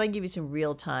 So I can give you some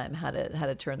real time how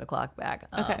to turn the clock back.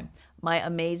 Okay. My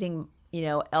amazing,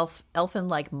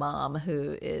 elfin-like mom,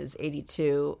 who is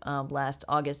 82, last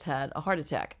August had a heart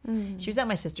attack. She was at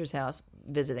my sister's house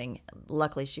visiting.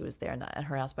 Luckily, she was there, not at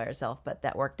her house by herself, but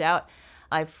that worked out.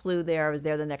 I flew there. I was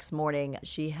there the next morning.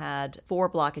 She had 4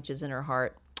 blockages in her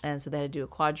heart. And so they had to do a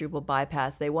quadruple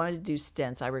bypass. They wanted to do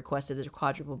stents. I requested a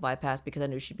quadruple bypass because I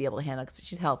knew she'd be able to handle it because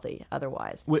she's healthy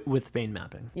otherwise. With vein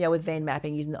mapping. Yeah, with vein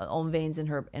mapping, using the own veins in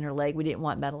her leg. We didn't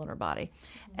want metal in her body.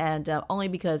 And only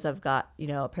because I've got,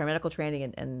 paramedical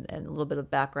training and a little bit of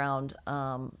background,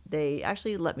 they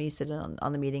actually let me sit in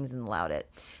on the meetings and allowed it.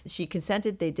 She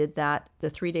consented. They did that. The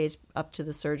 3 days up to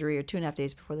the surgery, or 2.5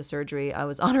 days before the surgery, I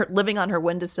was living on her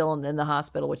windowsill in the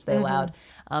hospital, which they allowed,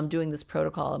 doing this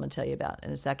protocol I'm going to tell you about in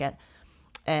a second.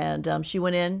 And she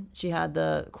went in. She had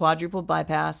the quadruple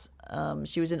bypass.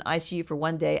 She was in ICU for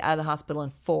 1 day, out of the hospital in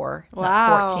 4,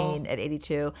 not 14 at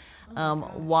 82,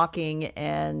 walking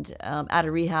and out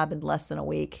of rehab in less than a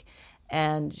week.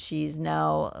 And she's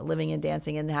now living and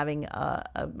dancing and having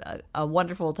a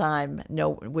wonderful time,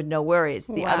 with no worries.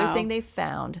 The other thing they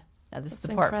found, now this is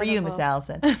the part for you, Miss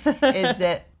Allison, is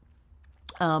that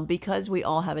because we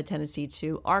all have a tendency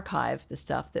to archive the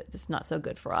stuff that's not so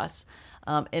good for us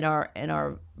in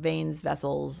our veins,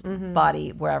 vessels,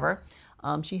 body, wherever.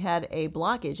 She had a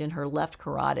blockage in her left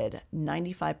carotid,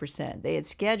 95%. They had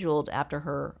scheduled after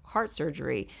her heart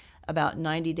surgery about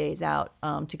 90 days out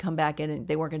to come back in, and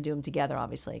they weren't going to do them together,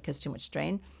 obviously, because too much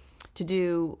strain, to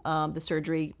do the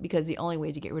surgery, because the only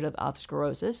way to get rid of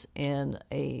atherosclerosis in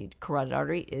a carotid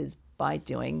artery is by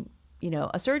doing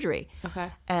a surgery. Okay.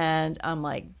 And I'm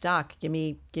like, Doc, give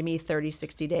me 30,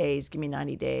 60 days, give me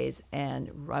 90 days,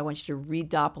 and I want you to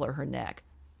re-Doppler her neck.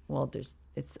 Well,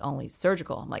 it's only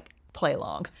surgical. I'm like, play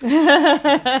along.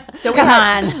 So come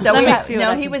on. So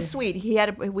he was sweet.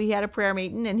 We had a prayer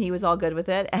meeting, and he was all good with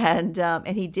it, and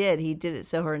he did it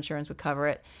so her insurance would cover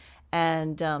it.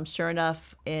 And sure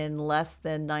enough, in less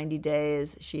than 90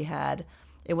 days, she had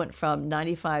it went from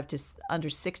 95 to under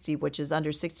 60, which is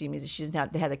under 60 means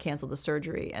they had to cancel the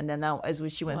surgery. And then now, as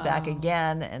she went back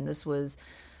again, and this was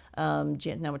now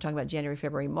we're talking about January,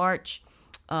 February, March,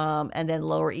 and then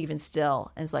lower even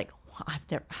still. And it's like, I've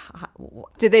never.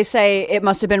 Did they say it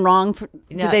must have been wrong?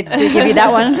 Did they give you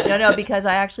that one? No, because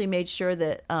I actually made sure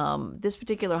that this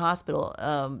particular hospital,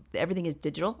 everything is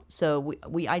digital. So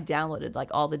I downloaded like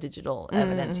all the digital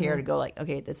evidence here to go like,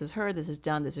 okay, this is her, this is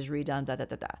done, this is redone, da da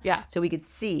da da. Yeah. So we could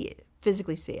see it,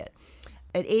 physically see it.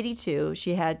 At 82,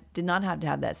 she did not have to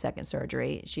have that second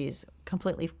surgery. She's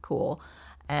completely cool,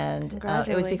 and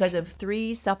it was because of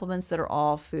 3 supplements that are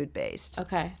all food based.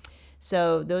 Okay.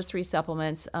 So those 3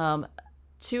 supplements,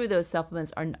 2 of those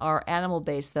supplements are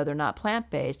animal-based, though they're not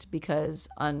plant-based, because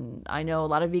I know a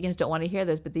lot of vegans don't want to hear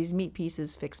this, but these meat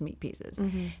pieces fix meat pieces.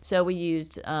 Mm-hmm. So we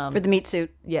used... for the meat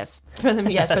suit. Yes. For the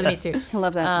meat suit. I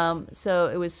love that. So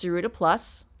it was Ceruta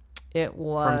Plus. It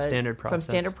was... From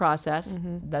Standard Process.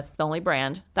 Mm-hmm. That's the only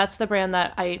brand. That's the brand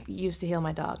that I used to heal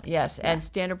my dog. Yes, yeah. And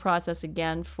Standard Process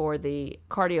again for the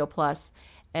Cardio Plus.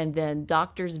 And then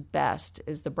Doctor's Best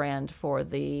is the brand for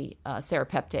the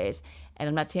serapeptase. And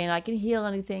I'm not saying I can heal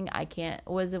anything. I can't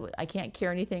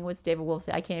cure anything. What's David Wolf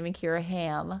say? I can't even cure a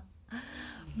ham.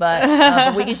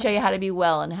 But we can show you how to be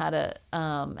well and how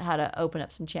to open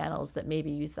up some channels that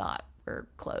maybe you thought were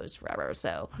closed forever.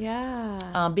 So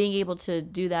being able to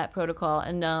do that protocol,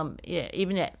 and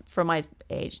even for my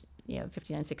age,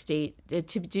 59, 60, to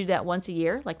do that once a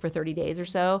year, like for 30 days or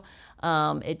so,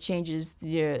 it changes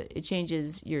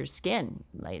your skin.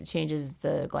 Like it changes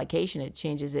the glycation. It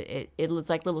changes it. It's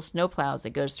like little snow plows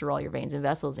that goes through all your veins and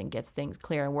vessels and gets things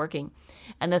clear and working.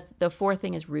 And the fourth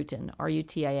thing is Rutin,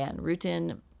 Rutin.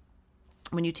 Rutin,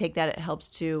 when you take that, it helps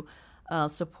to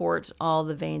support all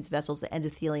the veins, vessels, the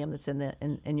endothelium that's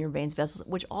in your veins, vessels,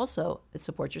 which also it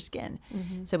supports your skin.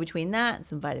 Mm-hmm. So between that and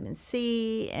some vitamin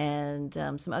C and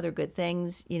some other good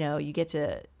things, you get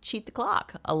to cheat the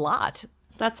clock a lot.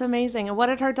 That's amazing. And what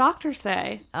did her doctor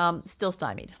say? Still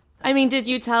stymied. I mean, did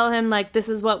you tell him like this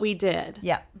is what we did?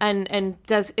 Yeah. And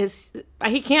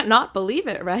he can't not believe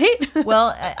it, right?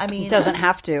 Well, I mean, doesn't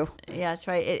have to. Yeah, that's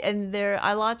right. And there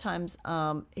a lot of times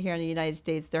here in the United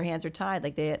States, their hands are tied.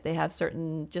 Like they have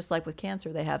certain, just like with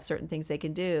cancer, they have certain things they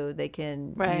can do. They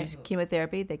can use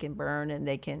chemotherapy, they can burn, and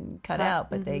they can cut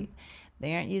out, but they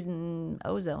aren't using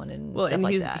ozone and stuff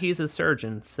like that. He's a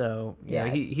surgeon, so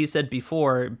he said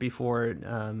before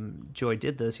Joy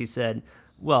did this, he said,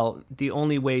 well, the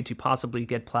only way to possibly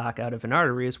get plaque out of an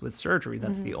artery is with surgery.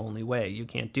 That's the only way. You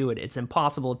can't do it. It's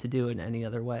impossible to do it any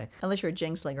other way. Unless you're a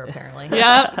jingslinger, apparently.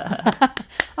 Yeah. I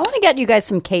want to get you guys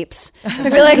some capes. I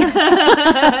feel like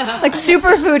like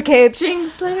superfood capes.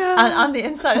 Jingslinger. On the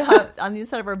inside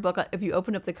of our book, if you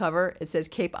open up the cover, it says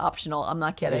cape optional. I'm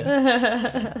not kidding.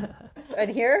 Right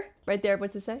here? Right there.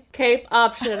 What's it say? Cape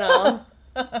optional.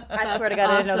 I swear to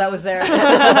God, I didn't know that was there.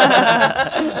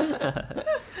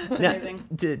 It's amazing.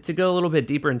 To go a little bit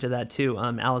deeper into that too,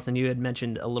 Allison, you had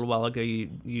mentioned a little while ago,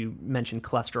 you mentioned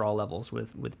cholesterol levels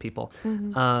with people.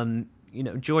 Mm-hmm.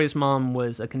 Joy's mom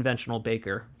was a conventional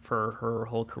baker for her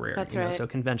whole career. That's right. So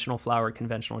conventional flour,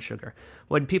 conventional sugar.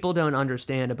 What people don't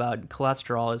understand about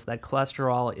cholesterol is that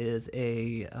cholesterol is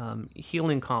a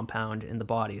healing compound in the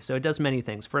body. So it does many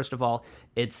things. First of all,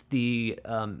 it's the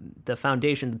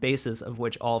foundation, the basis of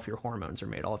which all of your hormones are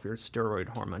made, all of your steroid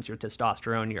hormones, your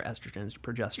testosterone, your estrogens, your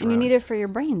progesterone. And you need it for your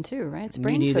brain too, right? It's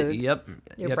brain food. Yep.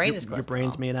 Your brain is cholesterol. Your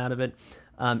brain's made out of it.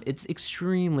 It's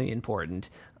extremely important.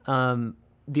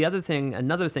 Another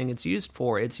thing it's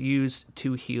used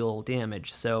to heal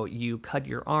damage. So you cut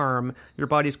your arm, your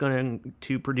body's going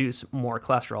to produce more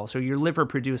cholesterol. So your liver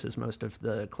produces most of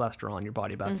the cholesterol in your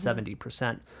body, about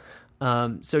 70%.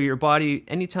 So your body,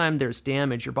 anytime there's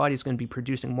damage, your body's going to be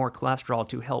producing more cholesterol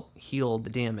to help heal the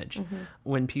damage. Mm-hmm.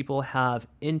 When people have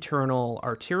internal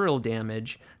arterial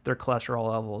damage, their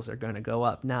cholesterol levels are going to go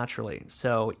up naturally.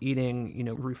 So eating,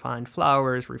 refined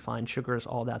flours, refined sugars,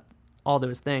 all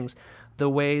those things, the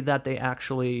way that they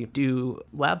actually do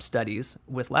lab studies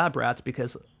with lab rats,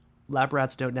 because lab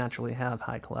rats don't naturally have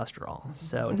high cholesterol.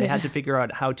 So they had to figure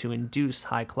out how to induce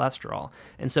high cholesterol.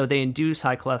 And so they induce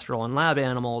high cholesterol in lab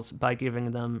animals by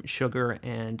giving them sugar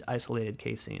and isolated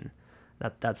casein.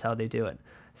 That's how they do it.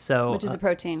 So which is a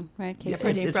protein, right?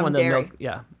 Casein. It's from dairy.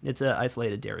 It's an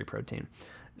isolated dairy protein.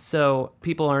 So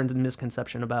people are in the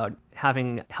misconception about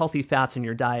having healthy fats in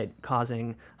your diet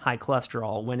causing high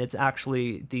cholesterol when it's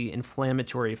actually the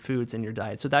inflammatory foods in your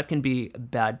diet. So that can be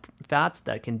bad fats,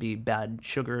 that can be bad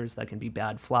sugars, that can be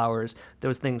bad flours.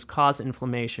 Those things cause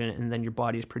inflammation, and then your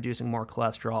body is producing more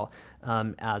cholesterol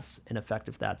as an effect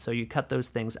of that. So you cut those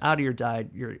things out of your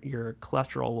diet, your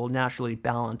cholesterol will naturally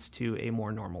balance to a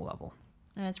more normal level.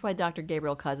 And that's why Dr.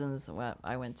 Gabriel Cousens,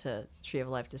 I went to Tree of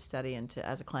Life to study and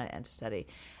as a client and to study.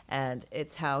 And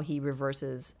it's how he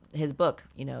reverses his book,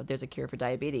 There's a Cure for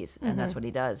Diabetes. And that's what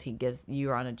he does.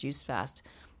 You're on a juice fast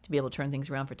to be able to turn things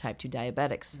around for type 2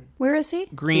 diabetics. Where is he?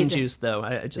 Green juice, though.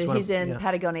 He's in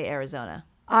Patagonia, Arizona.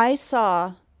 I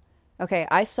saw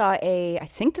I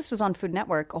think this was on Food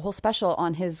Network, a whole special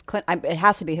on his clinic. It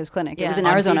has to be his clinic. Yeah. It was in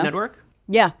on Arizona. Food Network?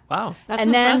 Yeah. Wow. That's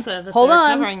and impressive. Then, hold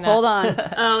on.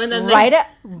 Oh, and then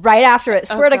right after it.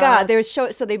 Swear to God, there's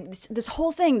this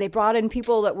whole thing. They brought in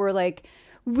people that were like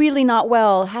really not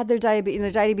well, had their diabetes.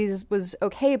 Their diabetes was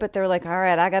okay, but they're like, all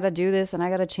right, I got to do this, and I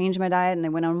got to change my diet. And they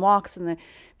went on walks, and they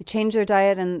changed their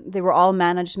diet, and they were all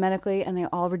managed medically, and they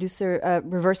all reversed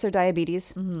their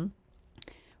diabetes. Mm-hmm.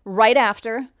 Right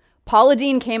after, Paula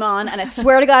Deen came on, and I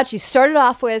swear to God, she started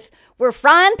off with, "We're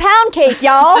frying pound cake,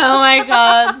 y'all." Oh my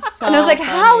God. So and I was like, funny.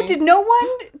 how did no one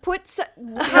put,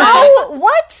 how,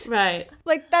 what? Right.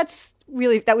 Like, that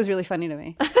was really funny to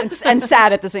me and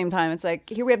sad at the same time. It's like,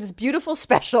 here we have this beautiful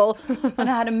special on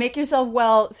how to make yourself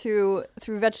well through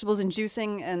vegetables and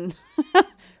juicing and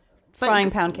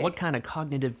frying pound cake. What kind of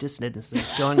cognitive dissonance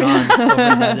is going on over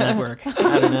that network?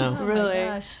 I don't know.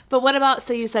 Really? But what about,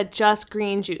 so you said just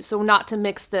green juice, so not to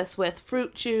mix this with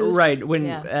fruit juice? Right. When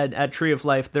at Tree of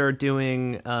Life, they're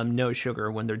doing no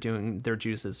sugar when they're doing their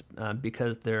juices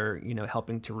because they're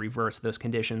helping to reverse those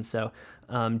conditions. So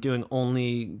doing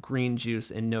only green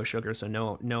juice and no sugar, so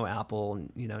no apple,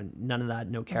 none of that,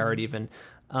 no carrot even.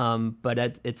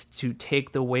 But it's to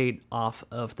take the weight off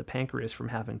of the pancreas from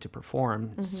having to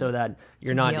perform, so that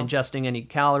you're not ingesting any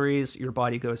calories. Your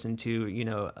body goes into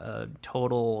a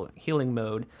total healing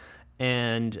mode,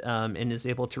 and is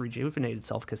able to rejuvenate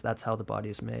itself because that's how the body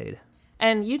is made.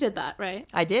 And you did that, right?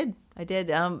 I did.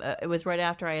 It was right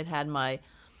after I had my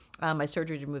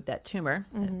surgery to remove that tumor,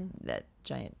 that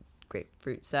giant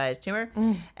grapefruit-sized tumor.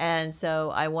 And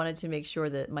so I wanted to make sure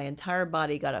that my entire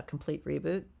body got a complete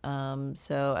reboot.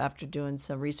 So after doing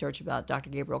some research about Dr.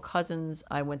 Gabriel Cousens,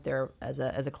 I went there as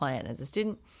a client, as a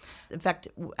student. In fact,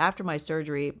 after my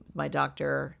surgery, my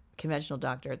doctor, conventional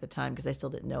doctor at the time, because I still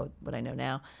didn't know what I know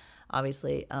now,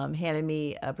 obviously, handed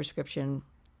me a prescription.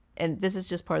 And this is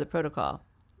just part of the protocol.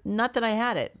 Not that I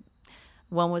had it.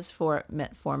 One was for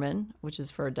metformin, which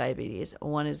is for diabetes.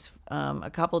 One is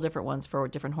a couple different ones for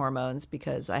different hormones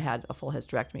because I had a full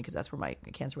hysterectomy because that's where my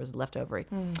cancer was, left ovary.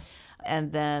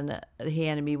 And then he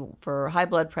handed me for high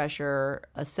blood pressure,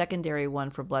 a secondary one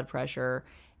for blood pressure,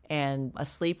 and a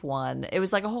sleep one. It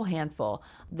was like a whole handful.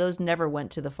 Those never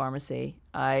went to the pharmacy.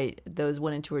 Those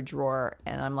went into a drawer,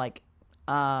 and I'm like,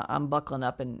 I'm buckling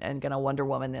up and going to Wonder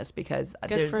Woman this because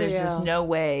there's just no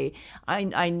way.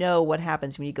 I know what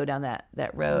happens when you go down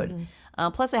that road.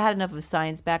 Plus, I had enough of a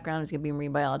science background. I was going to be a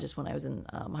marine biologist when I was in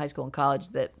high school and college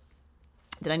that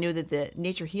I knew that the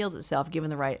nature heals itself given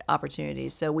the right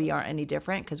opportunities. So we aren't any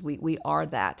different because we are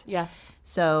that. Yes.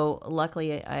 So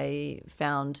luckily, I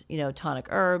found tonic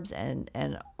herbs and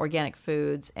organic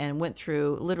foods and went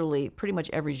through literally pretty much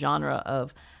every genre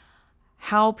of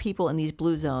how people in these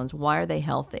blue zones, why are they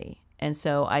healthy? And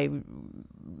so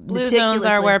blue zones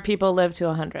are where people live to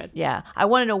 100. Yeah. I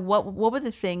want to know what were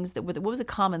the things what was a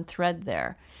common thread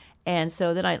there? And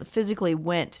so then I physically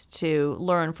went to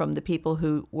learn from the people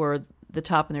who were the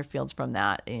top in their fields from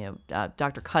that,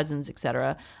 Dr. Cousens, et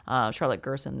cetera, Charlotte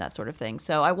Gerson, that sort of thing.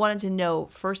 So I wanted to know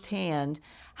firsthand,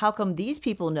 how come these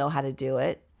people know how to do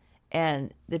it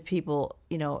and the people,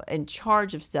 in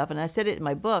charge of stuff. And I said it in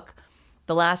my book.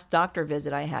 The last doctor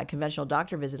visit I had, conventional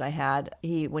doctor visit I had,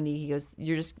 he goes,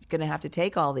 "You're just going to have to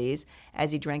take all these,"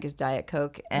 as he drank his Diet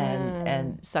Coke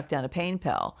and sucked down a pain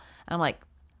pill. And I'm like,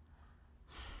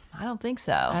 I don't think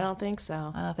so. I don't think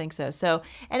so. So,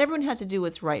 and everyone has to do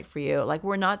what's right for you. Like,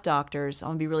 we're not doctors. I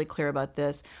want to be really clear about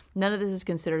this. None of this is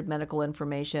considered medical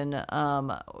information.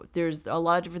 There's a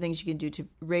lot of different things you can do to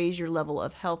raise your level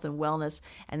of health and wellness,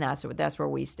 and that's where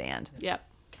we stand. Yep.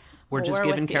 We're just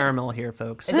giving caramel here,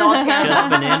 folks. It's all caramel. Just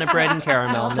banana bread and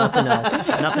caramel, nothing else.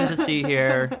 Nothing to see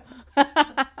here.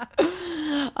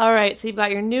 All right, so you've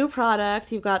got your new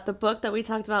product. You've got the book that we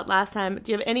talked about last time.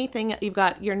 Do you have anything? You've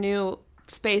got your new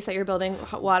space that you're building,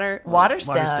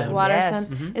 Waterstone.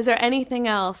 Yes. Is there anything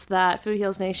else that Food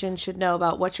Heals Nation should know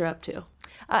about what you're up to?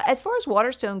 As far as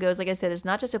Waterstone goes, like I said, it's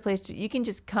not just a place you can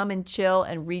just come and chill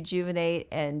and rejuvenate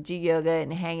and do yoga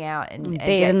and hang out and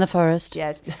bathe in the forest.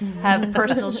 Yes, have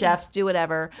personal chefs, do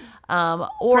whatever.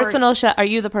 Or personal chef. Are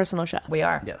you the personal chef? We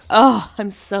are. Yes. Oh, I'm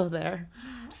so there.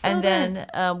 And then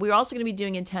we're also going to be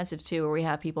doing intensive too, where we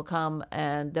have people come,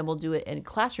 and then we'll do it in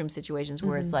classroom situations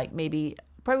where it's like maybe.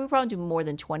 We probably do more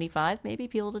than 25 maybe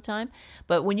people at a time.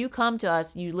 But when you come to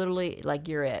us, you literally, like,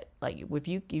 you're it. Like, if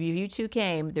you two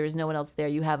came, there's no one else there.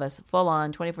 You have us full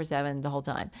on 24/7 the whole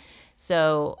time.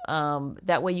 So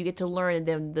that way you get to learn. And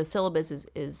then the syllabus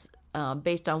is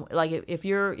based on, like, if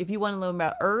you want to learn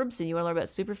about herbs and you want to learn about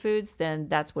superfoods, then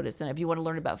that's what it's done. If you want to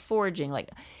learn about foraging, like,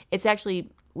 it's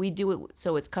actually, we do it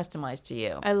so it's customized to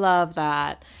you. I love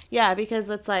that. Yeah, because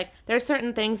it's like there's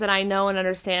certain things that I know and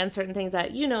understand, certain things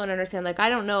that you know and understand. Like, I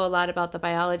don't know a lot about the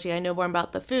biology. I know more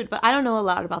about the food, but I don't know a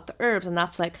lot about the herbs. And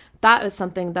that's like, that is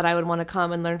something that I would want to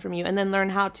come and learn from you, and then learn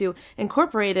how to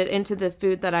incorporate it into the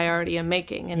food that I already am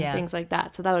making and things like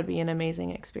that. So that would be an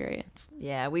amazing experience.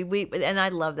 Yeah, we and I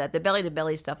love that. The belly to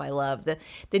belly stuff I love. The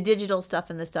digital stuff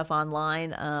and the stuff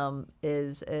online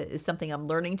is something I'm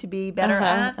learning to be better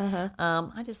at.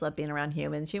 I just love being around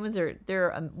humans. Humans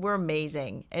we're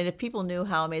amazing, and if people knew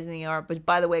how amazing they are. But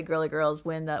by the way, girly girls,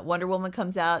 when Wonder Woman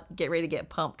comes out, get ready to get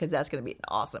pumped, because that's going to be an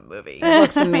awesome movie. It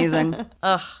looks amazing.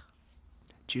 Ugh.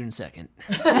 June 2nd.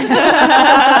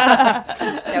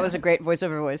 That was a great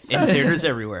voiceover voice. In theaters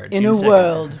everywhere. In a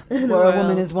world where a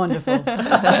woman is wonderful.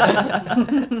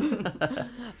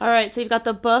 All right, so you've got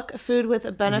the book, Food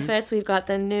with Benefits. We've got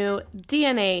the new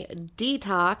DNA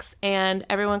Detox, and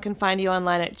everyone can find you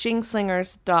online at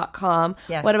jingslingers.com.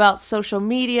 Yes. What about social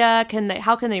media?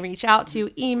 How can they reach out to you?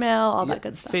 Email, all that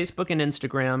good stuff. Facebook and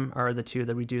Instagram are the two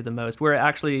that we do the most. We're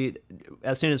actually,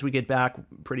 as soon as we get back,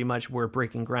 pretty much we're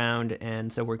breaking ground,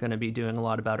 and so we're going to be doing a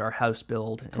lot about our house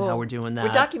build and how we're doing that.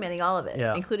 We're documenting all of it,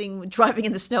 including driving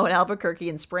in the snow in Albuquerque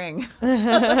in spring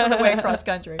on the way across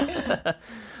country.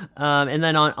 And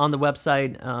then on the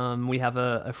website, we have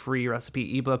a free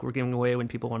recipe ebook we're giving away when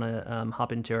people want to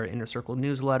hop into our Inner Circle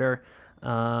newsletter.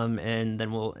 And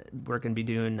then we're going to be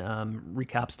doing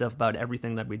recap stuff about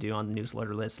everything that we do on the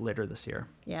newsletter list later this year.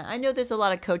 Yeah, I know there's a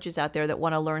lot of coaches out there that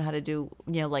want to learn how to do,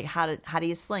 like how do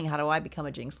you sling? How do I become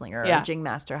a jing slinger or a jing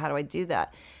master? How do I do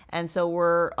that? And so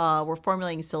we're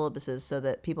formulating syllabuses so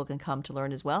that people can come to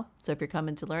learn as well. So if you're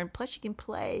coming to learn, plus you can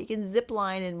play, you can zip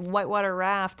line and whitewater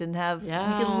raft and you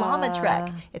can llama trek.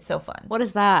 It's so fun. What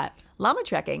is that? Llama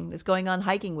trekking is going on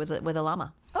hiking with a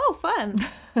llama. Oh, fun.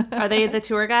 Are they the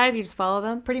tour guide? You just follow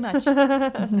them? Pretty much.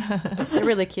 They're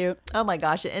really cute. Oh, my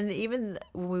gosh. And even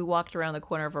when we walked around the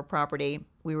corner of our property,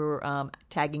 we were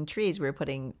tagging trees. We were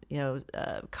putting,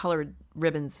 colored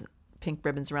ribbons, pink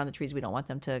ribbons around the trees. We don't want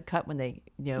them to cut when they,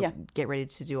 get ready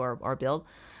to do our build.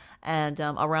 And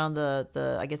around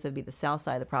the I guess it would be the south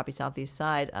side, the property southeast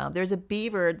side, there's a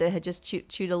beaver that had just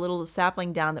chewed a little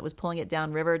sapling down that was pulling it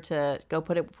downriver to go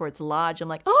put it for its lodge. I'm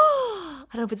like,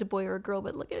 I don't know if it's a boy or a girl,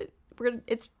 but look at it. We're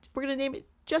gonna name it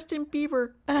Justin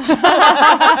Bieber.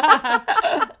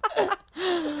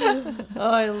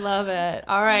 Oh, I love it.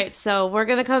 All right, so we're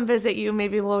going to come visit you.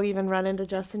 Maybe we'll even run into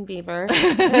Justin Bieber.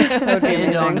 That would be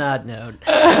amazing. On that note.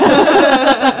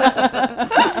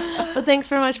 But thanks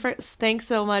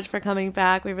so much for coming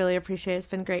back. We really appreciate it. It's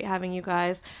been great having you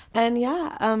guys. And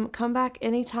come back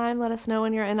anytime. Let us know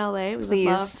when you're in LA. We would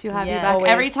love to have you back. Always.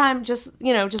 Every time, just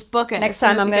book it. Next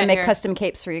time I'm going to make custom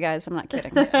capes for you guys. I'm not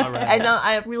kidding. All right. I know.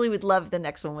 I really would love if the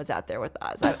next one was out there with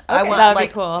us. I want that'd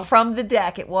be cool. From the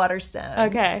deck at Waterstone.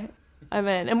 Okay. I'm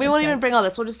in. And we won't even bring all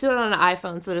this. We'll just do it on an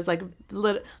iPhone. So there's like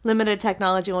limited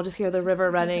technology. We'll just hear the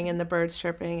river running and the birds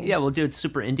chirping. Yeah, we'll do it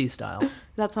super indie style.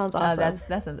 That sounds awesome.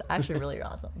 That sounds actually really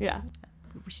awesome. Yeah.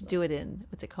 We should do it in,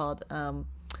 what's it called?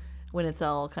 When it's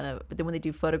all kind of, then when they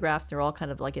do photographs, they're all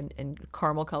kind of like in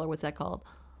caramel color. What's that called?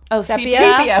 Oh, sepia?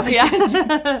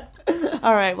 Yeah.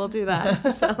 All right, we'll do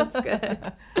that. Sounds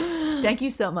good. Thank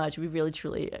you so much. We really,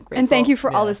 truly grateful. And thank you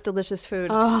for all this delicious food.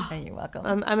 Oh, and you're welcome.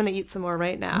 I'm going to eat some more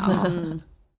right now.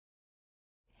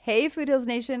 Hey, Food Heals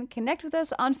Nation. Connect with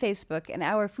us on Facebook and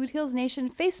our Food Heals Nation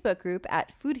Facebook group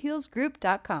at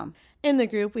foodhealsgroup.com. In the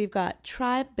group, we've got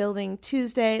Tribe Building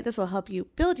Tuesday. This will help you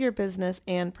build your business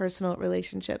and personal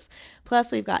relationships.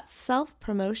 Plus, we've got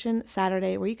Self-Promotion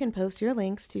Saturday, where you can post your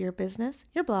links to your business,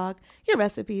 your blog, your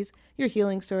recipes, your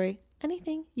healing story,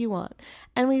 anything you want.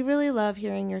 And we really love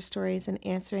hearing your stories and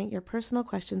answering your personal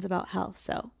questions about health.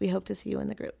 So we hope to see you in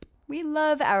the group. We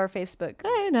love our Facebook.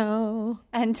 I know.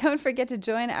 And don't forget to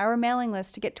join our mailing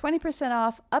list to get 20%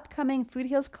 off upcoming Food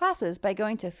Heals classes by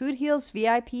going to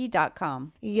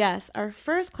foodhealsvip.com. Yes, our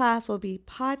first class will be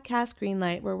Podcast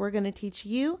Greenlight, where we're going to teach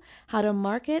you how to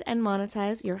market and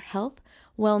monetize your health,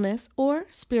 wellness, or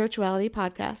spirituality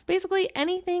podcast. Basically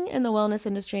anything in the wellness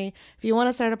industry. If you want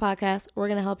to start a podcast, we're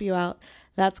going to help you out.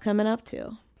 That's coming up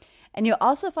too. And you'll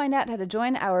also find out how to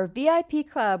join our VIP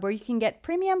club, where you can get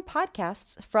premium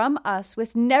podcasts from us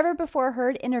with never before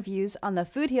heard interviews on the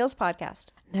Food Heals podcast.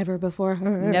 Never before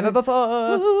heard. Never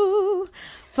before.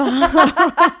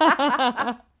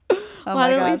 Why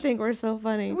don't we think we're so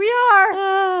funny? We are.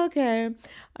 Oh, okay.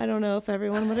 I don't know if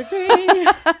everyone would agree.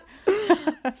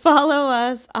 Follow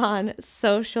us on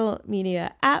social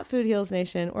media at Food Heals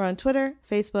Nation, or on Twitter,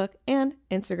 Facebook, and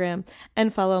Instagram.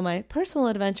 And follow my personal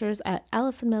adventures at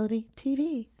Allison Melody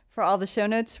TV. For all the show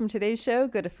notes from today's show,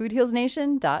 go to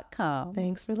foodhealsnation.com.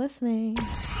 Thanks for listening.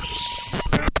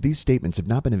 These statements have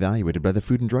not been evaluated by the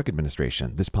Food and Drug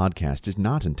Administration. This podcast is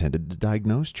not intended to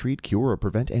diagnose, treat, cure, or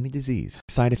prevent any disease.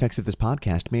 Side effects of this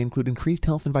podcast may include increased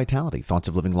health and vitality, thoughts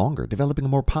of living longer, developing a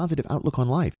more positive outlook on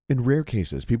life. In rare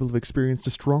cases, people have experienced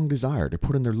a strong desire to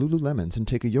put on their Lululemons and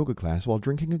take a yoga class while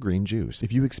drinking a green juice.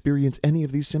 If you experience any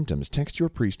of these symptoms, text your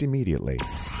priest immediately.